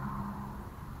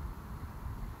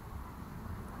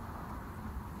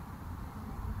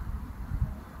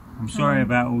 I'm sorry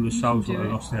about all the you souls can that do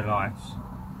have it. lost their lives.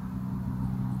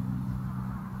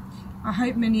 I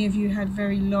hope many of you had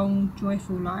very long,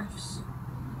 joyful lives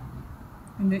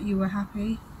and that you were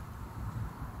happy.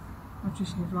 I've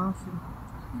just heard laughing.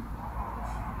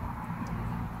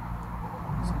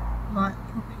 Like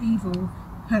proper evil.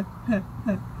 Are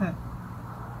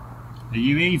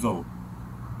you evil?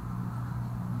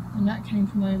 And that came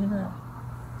from over there.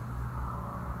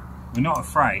 We're not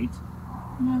afraid.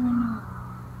 No, we're not.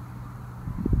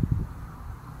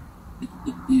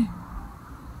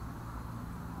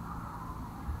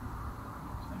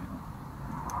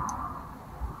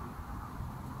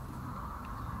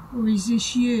 Or is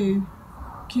this you,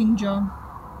 King John?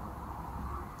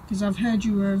 Because I've heard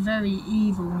you were a very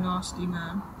evil, nasty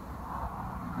man.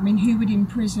 I mean, who would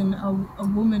imprison a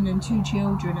woman and 2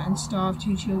 children and starve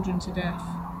 2 children to death?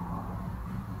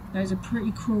 That is a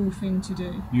pretty cruel thing to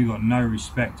do. You got no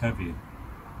respect, have you?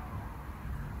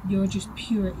 You're just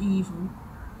pure evil.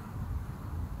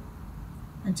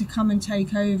 And to come and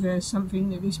take over something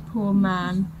that this poor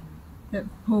man, that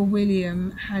poor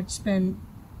William had spent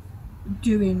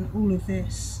doing all of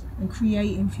this and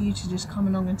creating for you to just come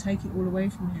along and take it all away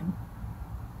from him.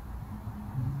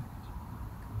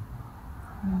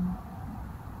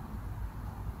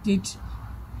 Did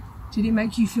it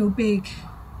make you feel big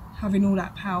having all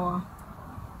that power?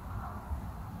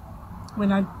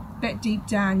 When I bet deep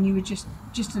down you were just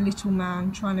a little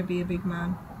man trying to be a big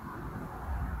man.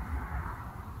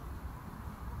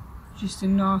 Just a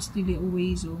nasty little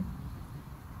weasel.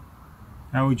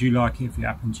 How would you like it if it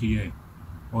happened to you?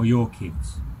 Or your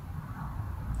kids?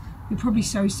 You're probably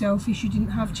so selfish you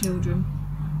didn't have children.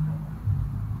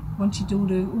 Wanted all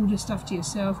the stuff to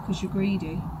yourself because you're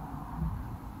greedy.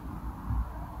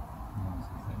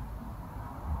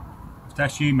 If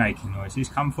that's you making noises,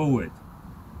 come forward.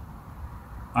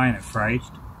 I ain't afraid.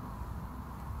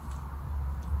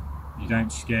 You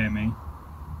don't scare me.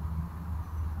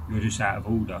 You're just out of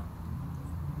order.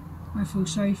 I feel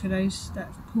sorry for that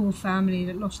poor family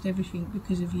that lost everything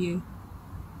because of you.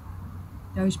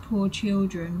 Those poor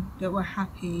children that were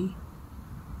happy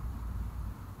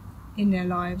in their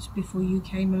lives before you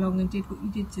came along and did what you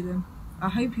did to them. I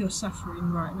hope you're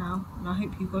suffering right now, and I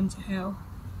hope you've gone to hell.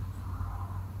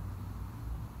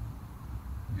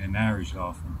 Yeah, now he's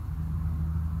laughing.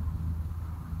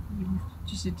 You're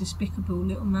just a despicable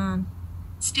little man.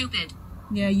 Stupid.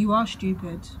 Yeah, you are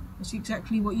stupid. That's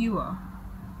exactly what you are.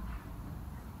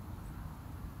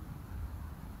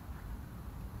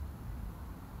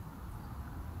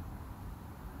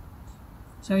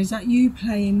 So is that you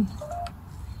playing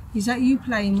Is that you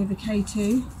playing with the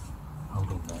K2? Hold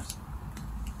on, guys.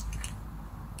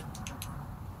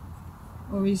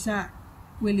 Or is that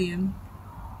William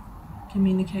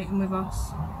communicating with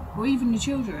us? Or even the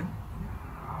children?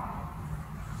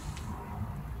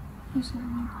 Who's that?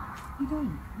 You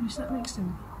don't. You sat next to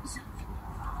him.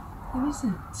 There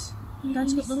isn't.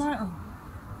 Dad's got the light on.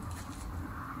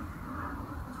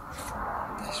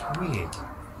 That's weird.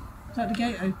 It's like the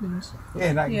gate opens.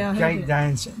 Yeah, that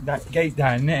gate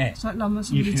down there. It's like Lama You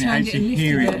somebody can turned it and actually lifted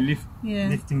hear it. it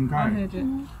lift and go. I heard it.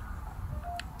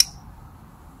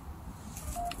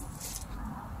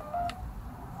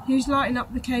 Who's lighting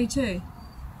up the K2?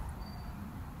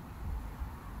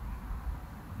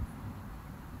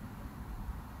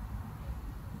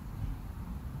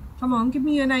 Come on, give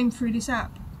me your name through this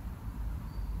app.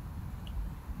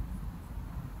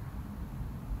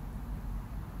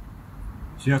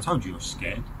 See, I told you I was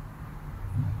scared.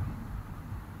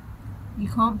 You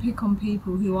can't pick on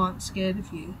people who aren't scared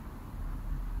of you.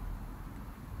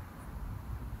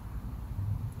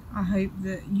 I hope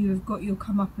that you have got your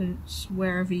comeuppance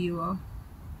wherever you are.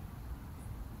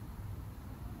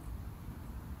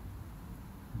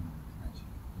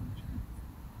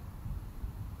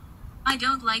 I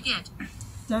don't like it.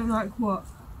 Don't like what?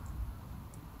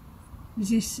 Is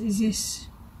this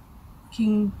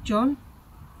King John?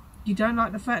 You don't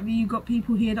like the fact that you got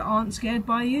people here that aren't scared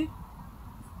by you?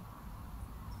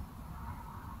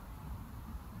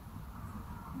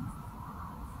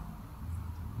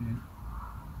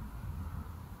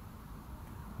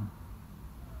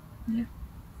 Yeah.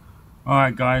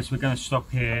 Alright guys, we're going to stop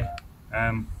here.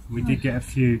 We did get a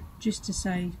few... Just to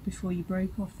say, before you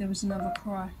break off, there was another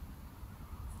cry.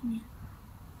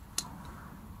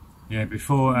 Yeah,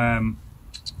 before...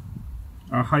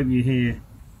 I hope you hear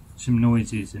some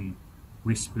noises and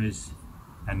whispers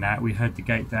and that. We heard the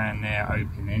gate down there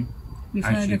opening. We've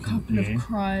heard a couple of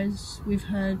cries, we've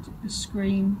heard a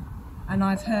scream, and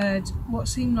I've heard what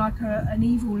seemed like an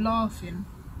evil laughing.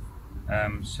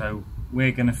 So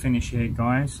we're going to finish here,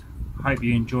 guys. Hope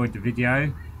you enjoyed the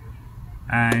video,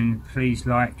 and please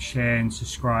like, share and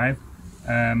subscribe,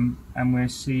 and we'll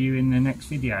see you in the next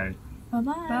video.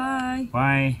 Bye-bye. Bye.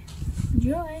 Bye.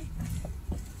 Enjoy.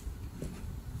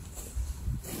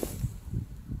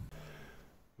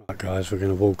 Right guys, we're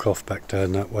going to walk off back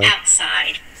down that way.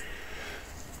 Outside.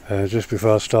 Just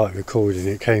before I started recording,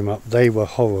 it came up, they were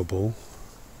horrible,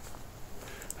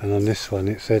 and on this one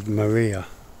it said Maria,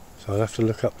 so I'll have to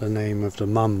look up the name of the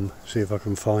mum, see if I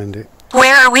can find it.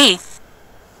 Where are we?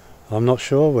 I'm not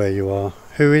sure where you are.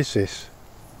 Who is this?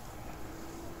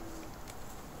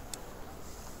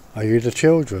 Are you the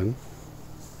children?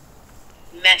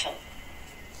 Metal.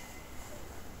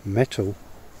 Metal?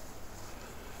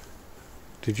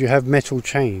 Did you have metal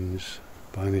chains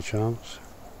by any chance?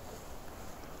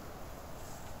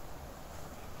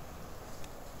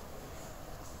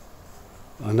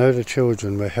 I know the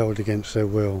children were held against their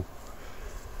will,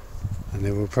 and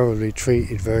they were probably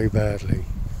treated very badly.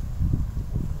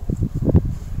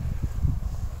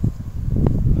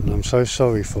 And I'm so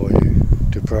sorry for you,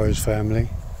 de Braose family.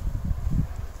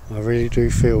 I really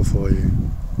do feel for you.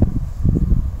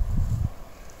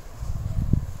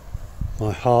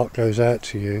 My heart goes out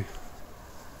to you,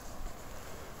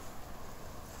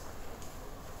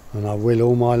 and I will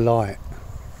all my light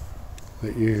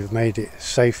that you've made it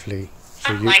safely.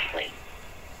 So Unlikely.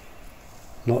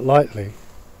 Not likely.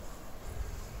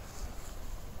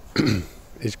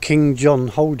 Is King John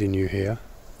holding you here?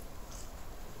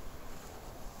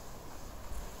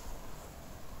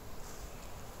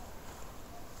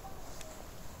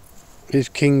 Is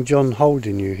King John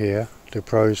holding you here, the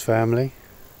Braose family?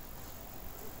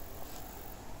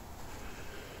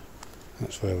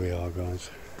 That's where we are, guys.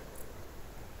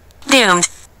 Doomed.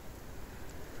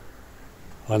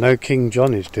 I know King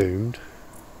John is doomed,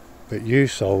 but you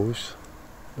souls,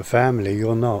 the family,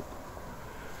 you're not.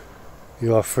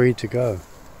 You are free to go.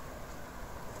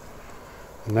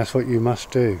 And that's what you must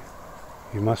do.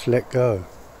 You must let go.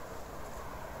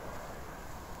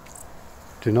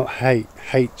 Do not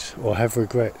hate or have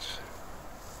regrets.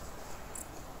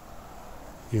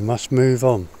 You must move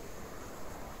on.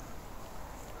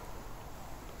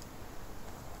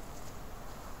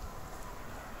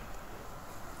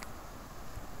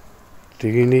 Do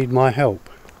you need my help?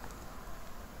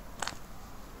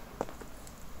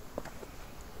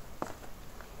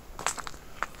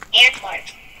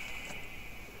 Airport.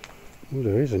 Oh,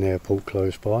 there is an airport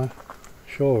close by.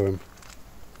 Shoreham.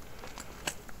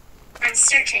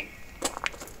 Uncertain.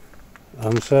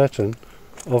 Uncertain?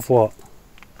 Of what?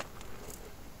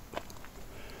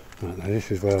 Right, now this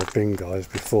is where I've been, guys,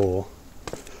 before.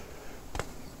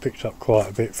 picked up quite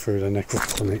a bit through the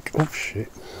necrophonic. Oh shit,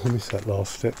 I missed that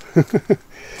last step.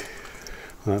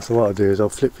 Right, so what I'll do is I'll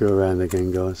flip you around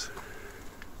again, guys.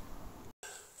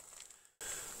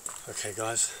 Okay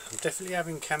guys, I'm definitely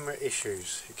having camera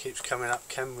issues. It keeps coming up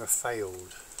camera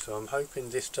failed, so I'm hoping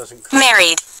this doesn't come.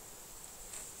 Married.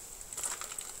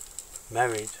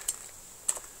 Married.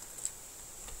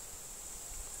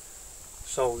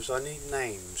 Souls, I need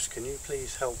names. Can you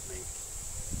please help me?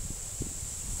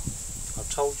 I've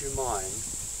told you mine.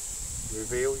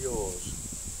 Reveal yours.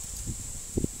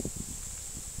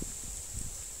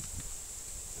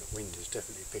 The wind is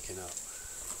definitely picking up.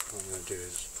 What I'm going to do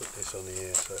is put this on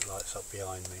here so it lights up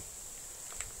behind me.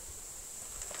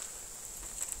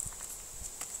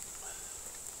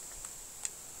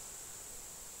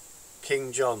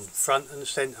 King John, front and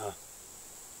centre.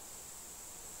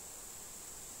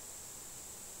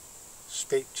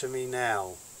 Speak to me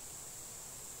now.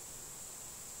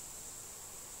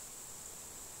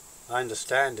 I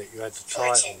understand that you had the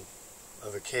title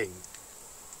of a king.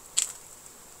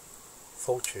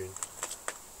 Fortune.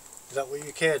 Is that what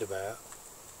you cared about?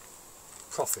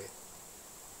 Profit.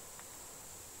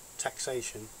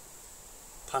 Taxation.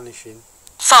 Punishing.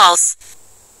 False.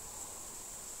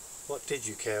 What did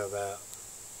you care about?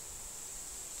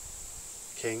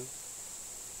 King?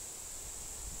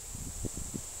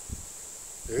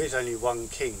 There is only one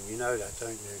king, you know that,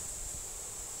 don't you?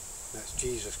 That's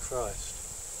Jesus Christ.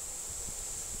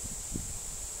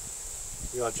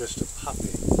 You are just a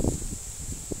puppet.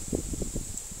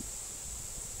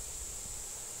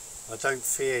 I don't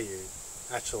fear you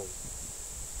at all.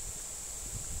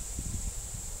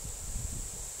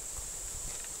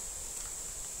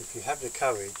 If you have the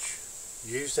courage,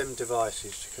 use them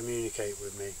devices to communicate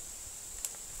with me.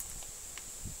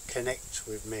 Connect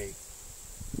with me.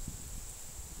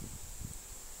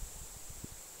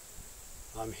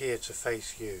 I'm here to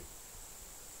face you.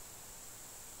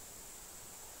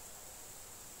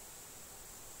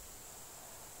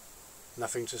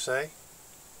 Nothing to say?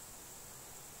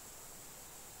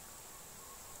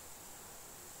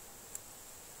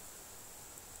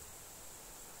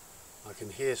 I can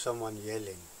hear someone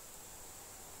yelling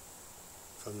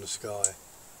from the sky.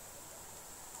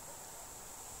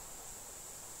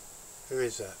 Who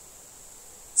is that?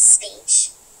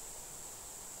 Speech.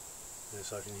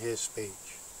 Yes, I can hear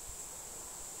speech.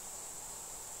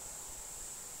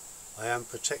 I am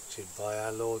protected by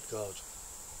our Lord God,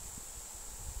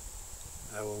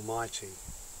 our Almighty,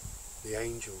 the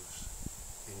angels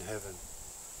in heaven,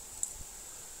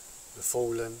 the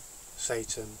fallen,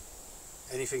 Satan,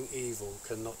 anything evil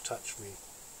cannot touch me.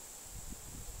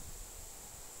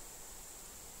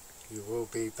 You will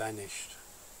be banished.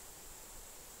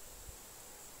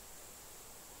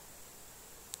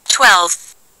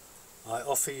 12. I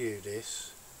offer you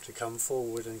this to come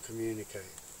forward and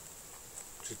communicate,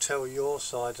 to tell your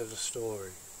side of the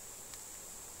story.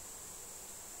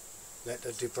 Let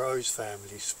the de Braose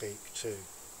family speak too.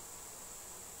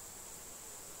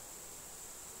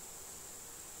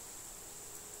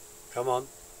 Come on.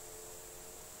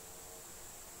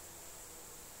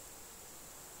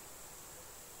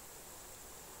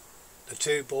 The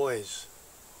two boys,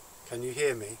 can you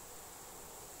hear me?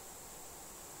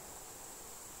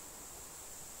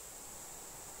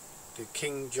 Did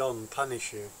King John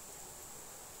punish you?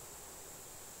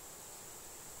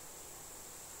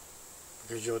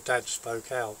 Because your dad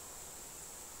spoke out.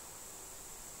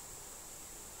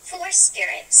 4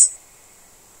 spirits.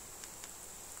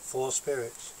 4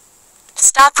 spirits?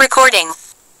 Stop recording.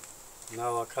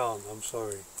 No, I can't, I'm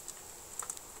sorry.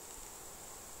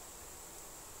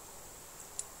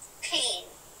 Pain.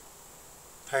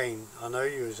 Pain, I know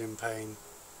you was in pain.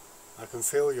 I can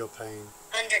feel your pain.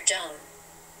 Underdone.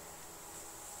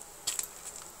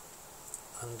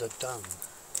 Underdone.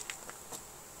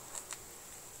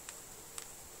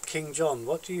 King John,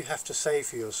 what do you have to say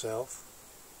for yourself?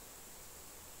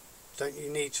 Don't you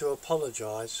need to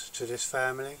apologise to this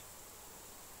family?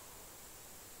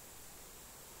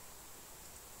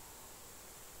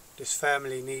 This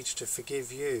family needs to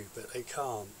forgive you, but they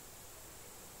can't,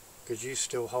 because you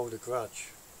still hold a grudge.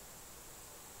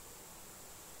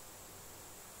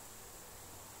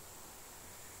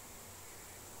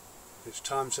 It's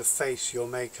time to face your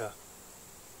Maker.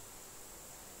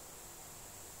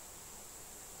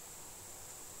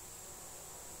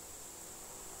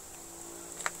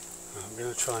 I'm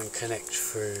going to try and connect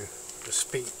through the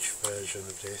speech version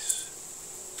of this.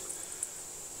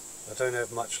 I don't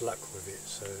have much luck with it,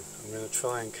 so I'm going to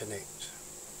try and connect.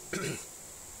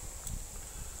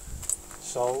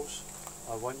 Souls,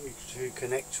 I want you to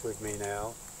connect with me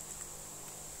now.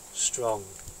 Strong.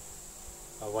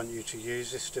 I want you to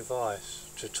use this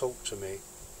device to talk to me.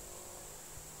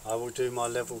 I will do my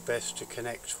level best to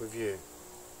connect with you.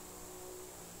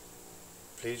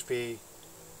 Please be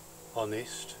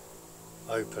honest,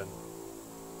 open,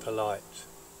 polite.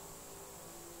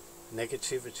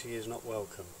 Negativity is not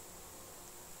welcome.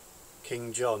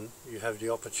 King John, you have the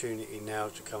opportunity now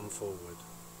to come forward.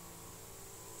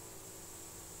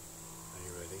 Are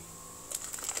you ready?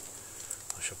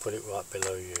 I shall put it right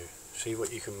below you. See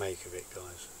what you can make of it,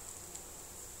 guys.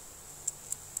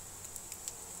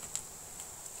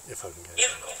 If I can get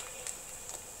it.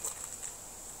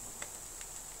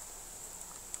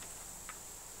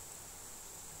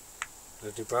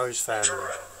 The de Braose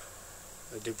family.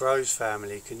 The de Braose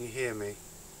family, can you hear me?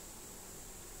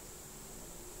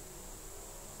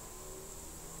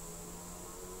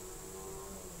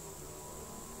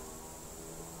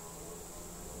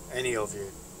 Any of you?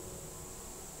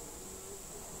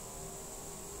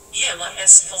 Yeah, my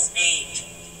S need.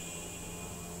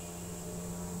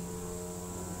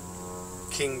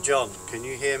 King John, can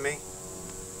you hear me?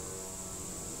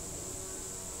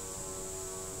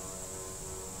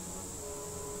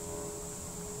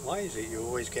 Why is it you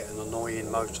always get an annoying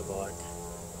motorbike?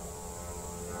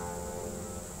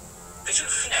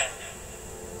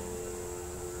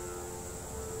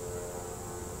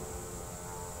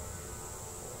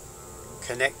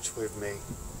 Connect with me.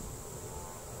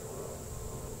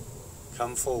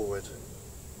 Come forward.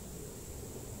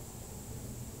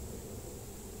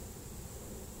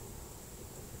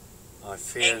 I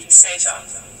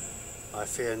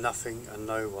fear nothing and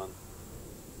no one.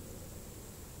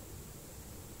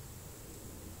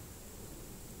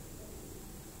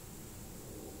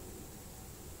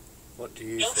 What do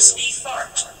you feel?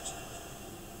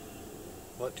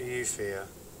 What do you fear?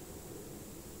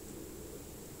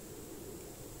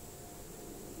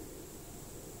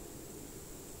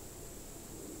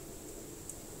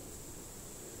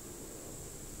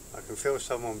 I can feel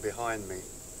someone behind me.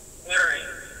 Mary.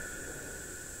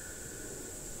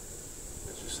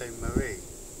 Does it say Marie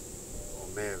or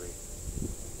Mary?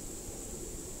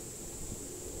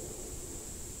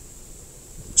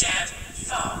 Dad,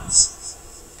 Fox.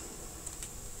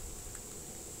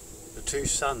 The two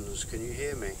sons, can you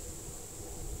hear me?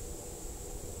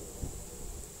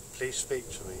 Please speak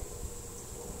to me.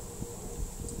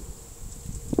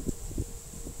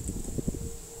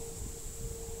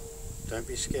 Don't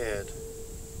be scared.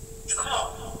 Come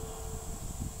on.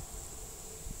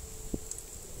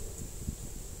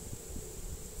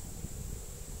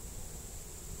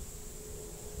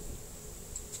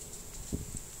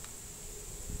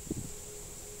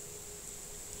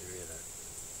 Did you hear that?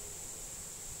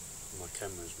 My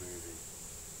camera's moving.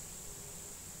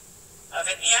 Of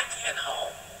an yak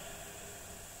home.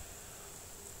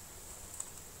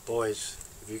 Boys,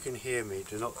 if you can hear me,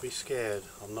 do not be scared.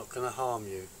 I'm not going to harm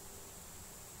you.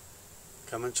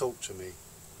 Come and talk to me.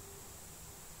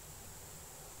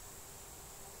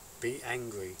 Be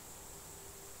angry.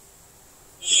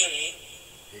 Yeah.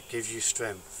 It gives you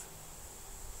strength.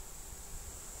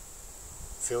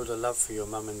 Feel the love for your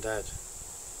mum and dad.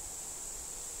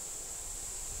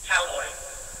 How?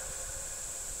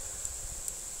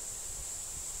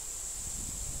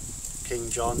 King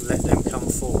John, let them come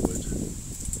forward.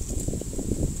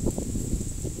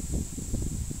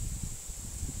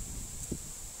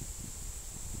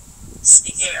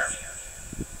 Scare.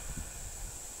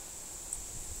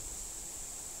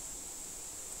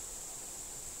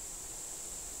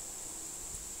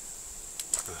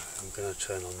 I'm going to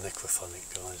turn on necrophonic,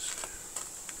 guys.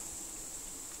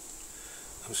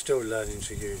 I'm still learning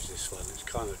to use this one. It's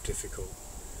kind of difficult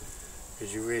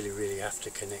because you really have to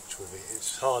connect with it.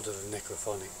 It's harder than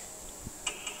necrophonic.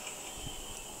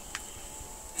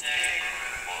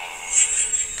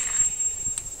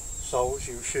 Souls,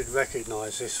 you should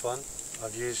recognise this one.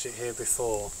 I've used it here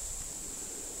before.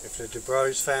 If the de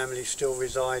Braose family still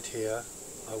reside here,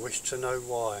 I wish to know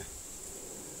why.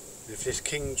 If this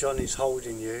King John is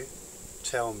holding you,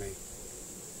 tell me,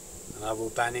 and I will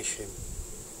banish him.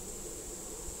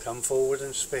 Come forward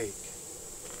and speak.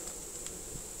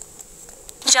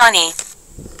 Johnny.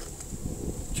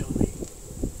 Johnny.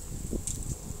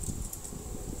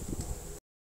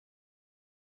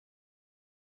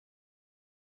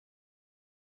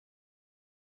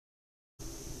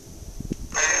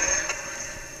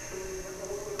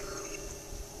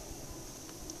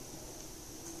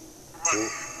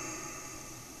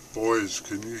 Boys,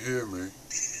 can you hear me?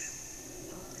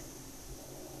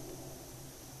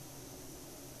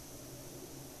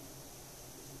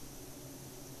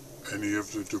 Any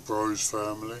of the de Braose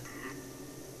family?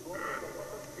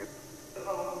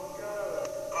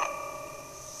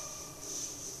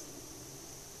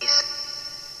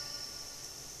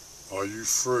 Are you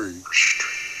free?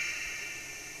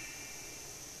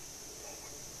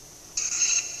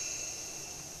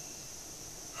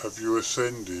 Have you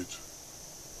ascended?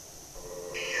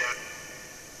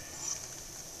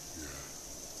 Yeah.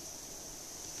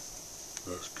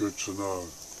 That's good to know.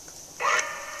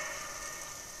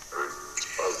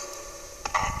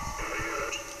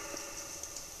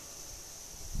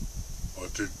 I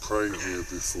did pray here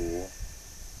before.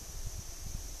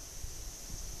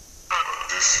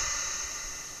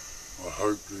 I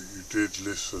hope that you did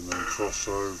listen and cross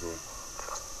over.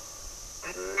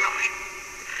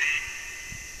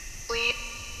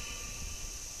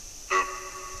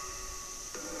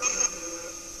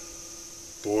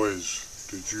 Boys,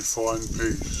 did you find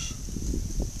peace?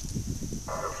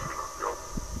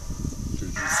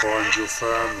 Did you find your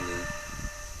family?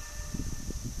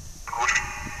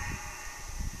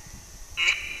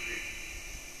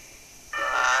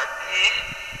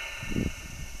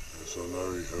 Yes, I know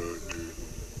he hurt you.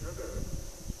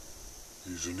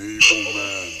 He's an evil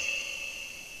man.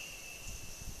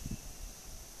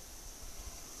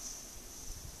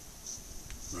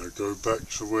 Now go back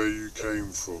to where you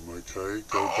came from, okay?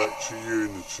 Go back to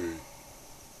unity.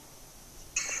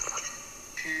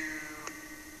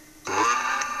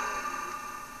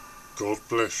 God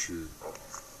bless you.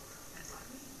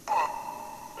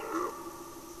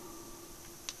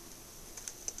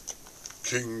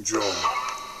 King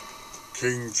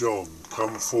John,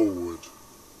 come forward.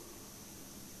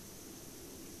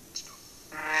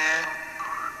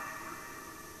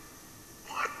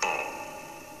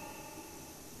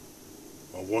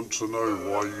 I want to know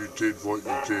why you did what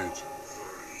you did.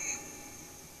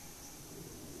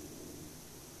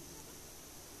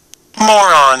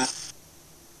 Moron.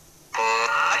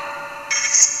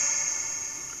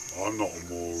 I'm not a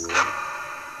moron.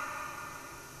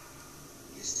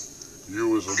 You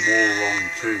was a moron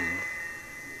king.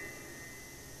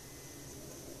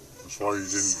 That's why you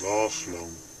didn't last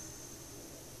long.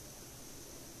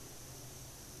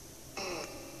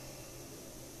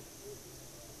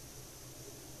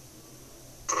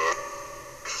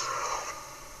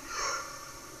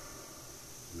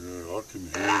 Yeah, I can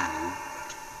hear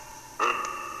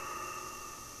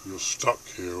you. You're stuck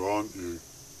here, aren't you?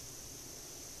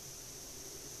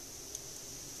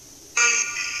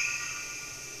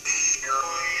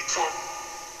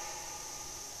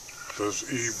 Does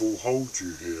evil hold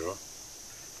you here?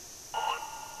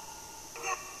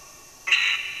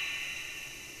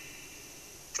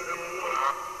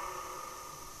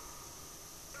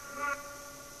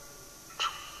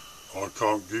 I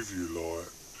can't give you light,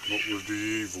 not with the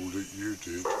evil that you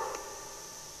did.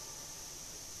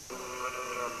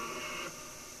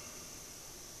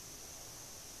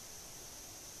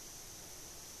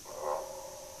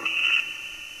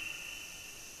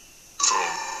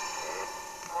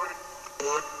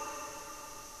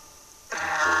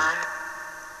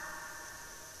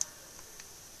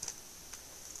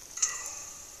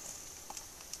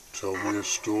 Tell me a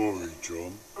story,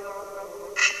 John.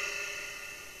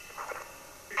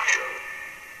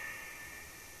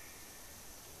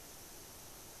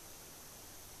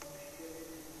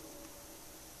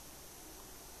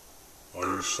 Are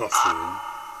you suffering?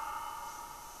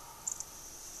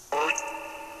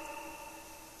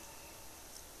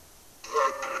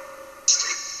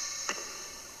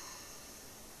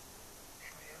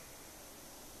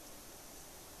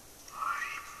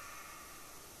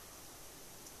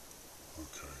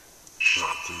 Okay,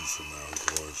 that'll do for now,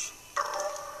 guys.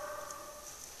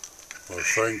 I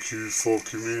thank you for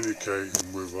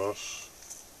communicating with us,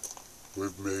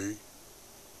 with me.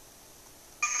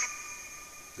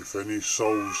 If any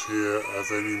souls here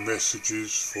have any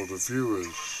messages for the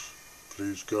viewers,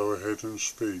 please go ahead and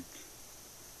speak.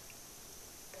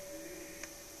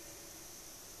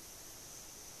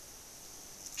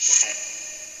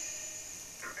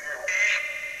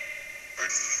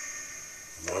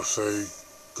 And I say,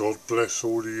 God bless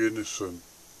all the innocent.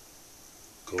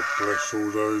 God bless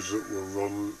all those that were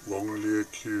wrongly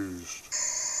accused.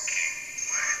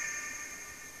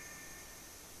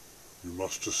 You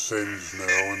must ascend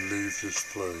now and leave this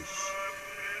place.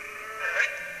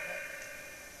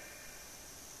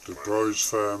 The Braose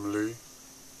family,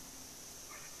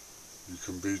 you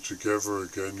can be together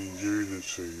again in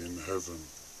unity in heaven.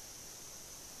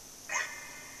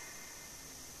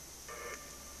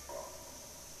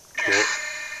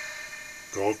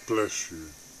 God bless you.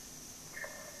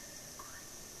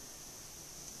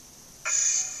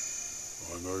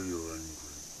 I know you're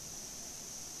angry,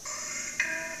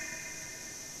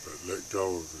 but let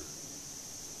go of it.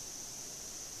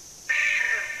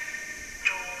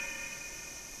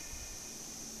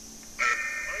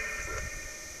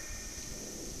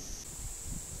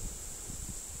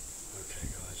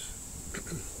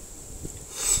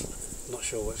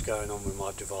 sure what's going on with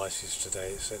my devices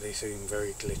today. So they seem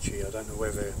very glitchy. I don't know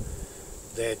whether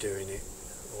they're doing it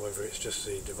or whether it's just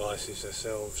the devices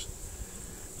themselves.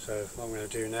 So what I'm going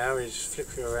to do now is flip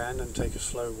you around and take a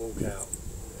slow walk out.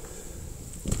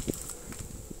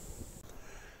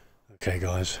 Okay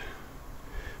guys,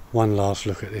 one last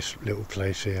look at this little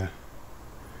place here,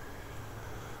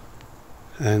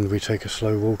 and we take a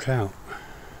slow walk out.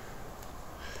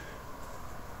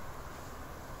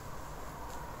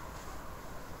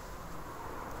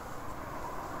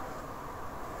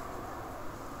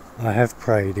 I have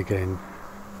prayed again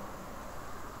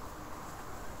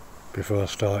before I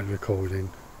started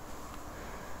recording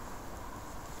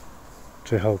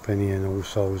to help any and all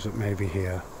souls that may be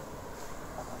here.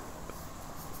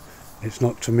 It's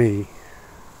not to me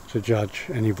to judge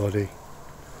anybody.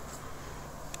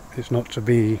 It's not to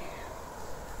be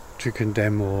to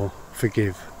condemn or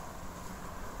forgive.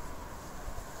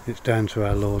 It's down to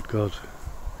our Lord God.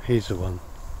 He's the one.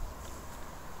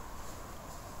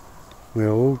 We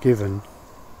are all given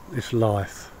this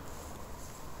life.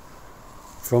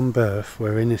 From birth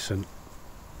we're innocent.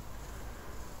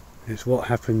 It's what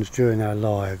happens during our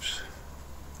lives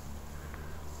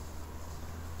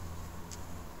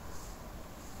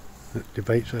that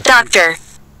debates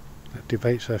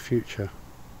our future.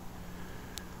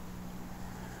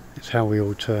 It's how we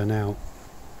all turn out.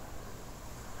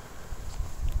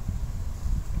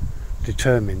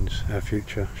 Determines our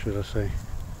future, should I say.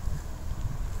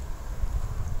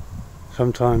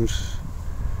 Sometimes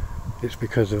it's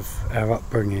because of our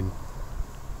upbringing,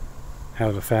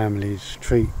 how the families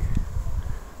treat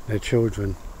their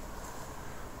children,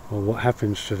 or what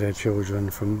happens to their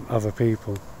children from other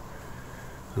people.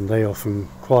 And they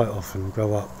quite often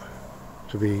grow up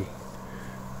to be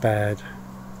bad,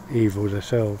 evil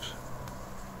themselves,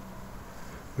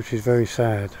 which is very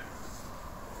sad,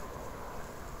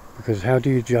 because how do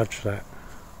you judge that?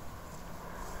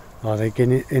 Are they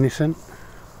innocent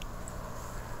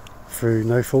through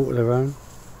no fault of their own?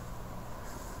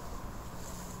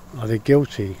 Are they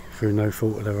guilty through no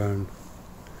fault of their own?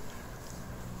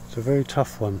 It's a very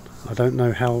tough one. I don't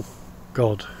know how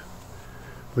God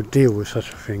would deal with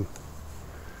such a thing.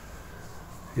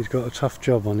 He's got a tough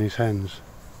job on his hands.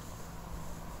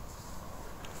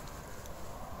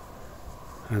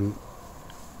 And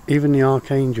even the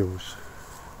archangels,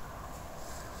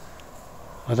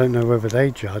 I don't know whether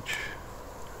they judge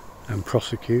and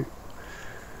prosecute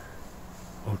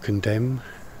or condemn,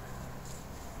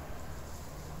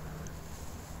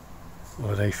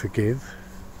 or they forgive.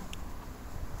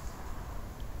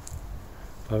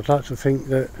 But I'd like to think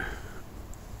that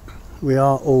we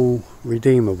are all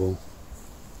redeemable,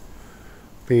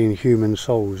 being human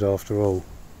souls after all.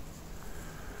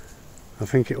 I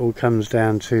think it all comes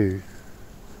down to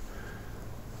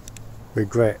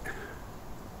regret,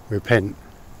 repent,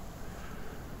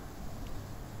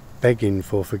 begging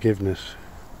for forgiveness.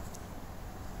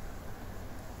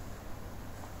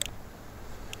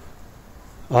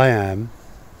 I am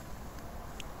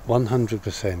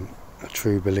 100% a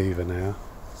true believer now.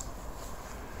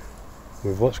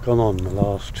 With what's gone on the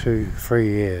last 2-3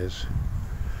 years,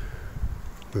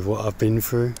 with what I've been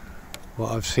through,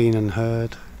 what I've seen and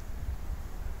heard,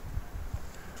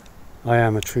 I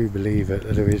am a true believer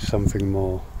that there is something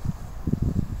more.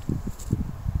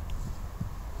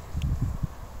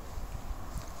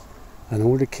 And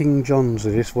all the King Johns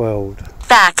of this world.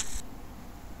 Back.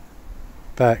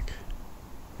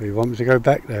 You want me to go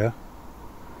back there?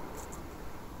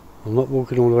 I'm not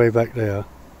walking all the way back there.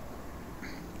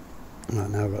 Right,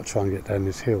 now I've got to try and get down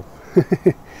this hill.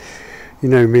 You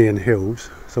know me and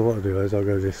hills, so what I'll do is I'll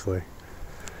go this way.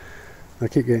 I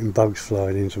keep getting bugs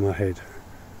flying into my head.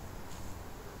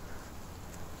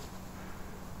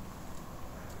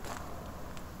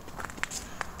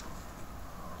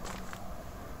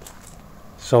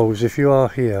 Souls, if you are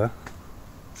here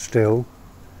still,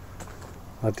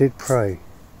 I did pray.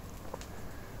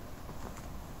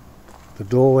 The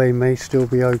doorway may still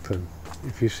be open.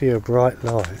 If you see a bright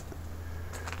light,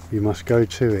 you must go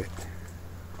to it.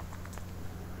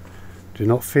 Do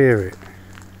not fear it.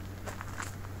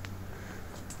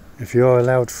 If you are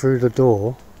allowed through the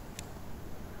door,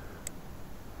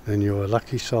 then you're a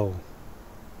lucky soul.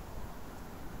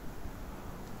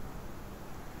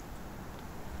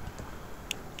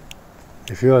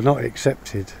 If you are not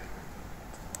accepted,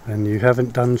 then you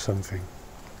haven't done something.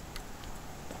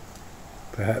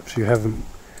 Perhaps you haven't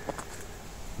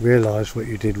realised what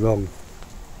you did wrong.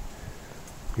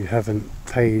 You haven't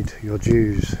paid your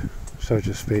dues, so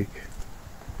to speak.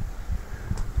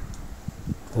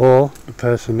 Or the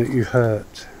person that you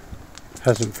hurt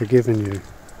hasn't forgiven you.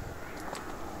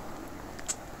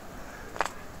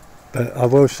 But I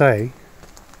will say,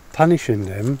 punishing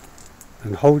them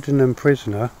and holding them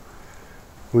prisoner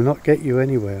will not get you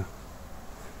anywhere.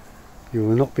 You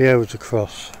will not be able to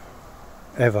cross,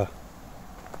 ever.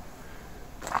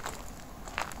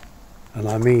 And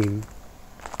I mean,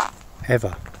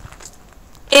 ever.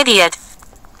 Idiot.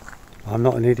 I'm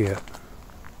not an idiot.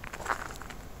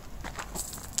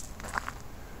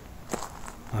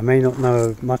 I may not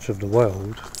know much of the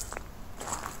world,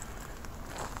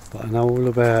 but I know all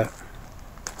about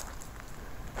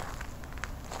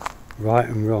right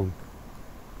and wrong.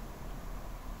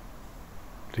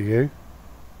 Do you?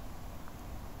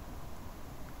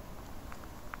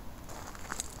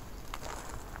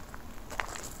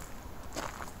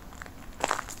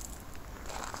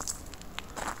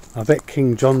 I bet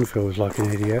King John feels like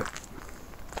an idiot.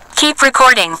 Keep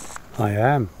recording. I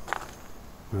am.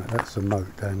 Right, that's the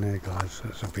moat down there, guys.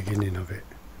 That's the beginning of it.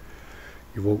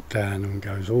 You walk down and it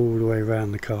goes all the way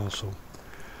around the castle.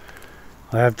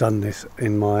 I have done this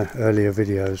in my earlier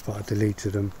videos, but I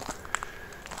deleted them.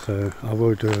 So I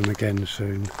will do them again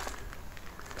soon.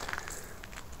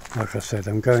 Like I said,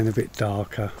 I'm going a bit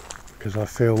darker because I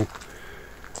feel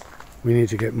we need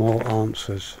to get more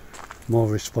answers, more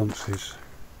responses.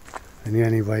 And the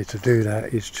only way to do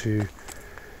that is to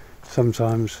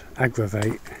sometimes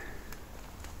aggravate.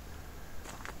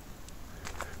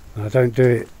 And I don't do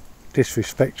it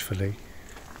disrespectfully.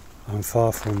 I'm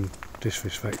far from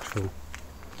disrespectful.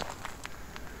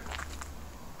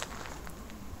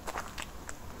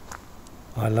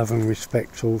 I love and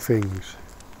respect all things.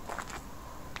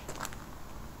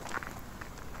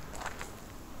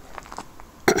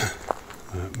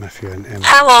 Matthew and Emma.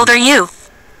 How old are you?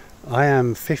 I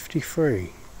am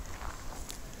 53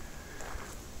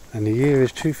 and the year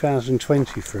is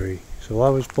 2023, so I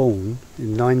was born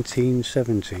in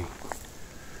 1970,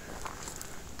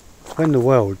 when the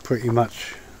world pretty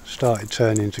much started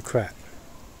turning to crap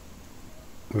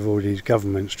with all these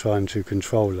governments trying to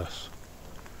control us.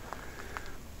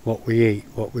 What we eat,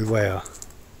 what we wear,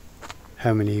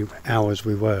 how many hours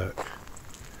we work,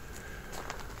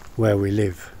 where we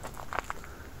live,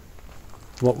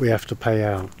 what we have to pay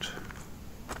out.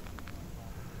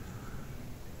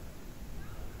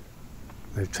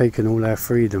 They've taken all our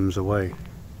freedoms away.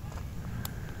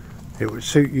 It would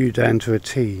suit you down to a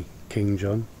T, King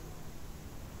John.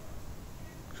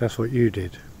 That's what you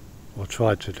did, or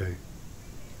tried to do.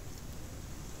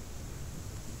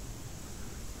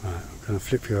 Right, I'm going to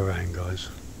flip you around, guys.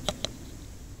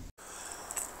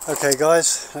 Okay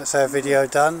guys, that's our video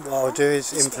done. What I'll do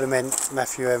is implement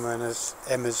Matthew, Emma's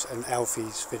and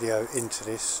Alfie's video into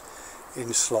this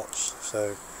in slots,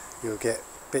 so you'll get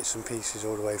bits and pieces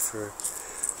all the way through.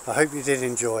 I hope you did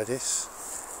enjoy this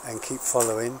and keep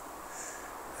following.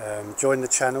 Join the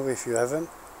channel if you haven't.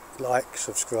 Like,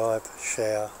 subscribe,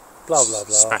 share, blah blah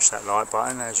blah. Smash that like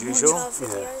button as usual. Watch our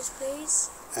videos, please.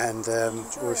 And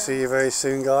we'll see you very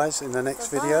soon, guys, in the next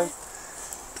video.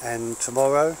 And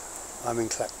tomorrow I'm in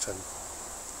Clapton.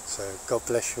 So God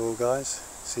bless you all, guys.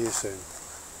 See you soon.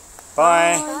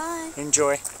 Bye. Bye.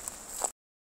 Enjoy.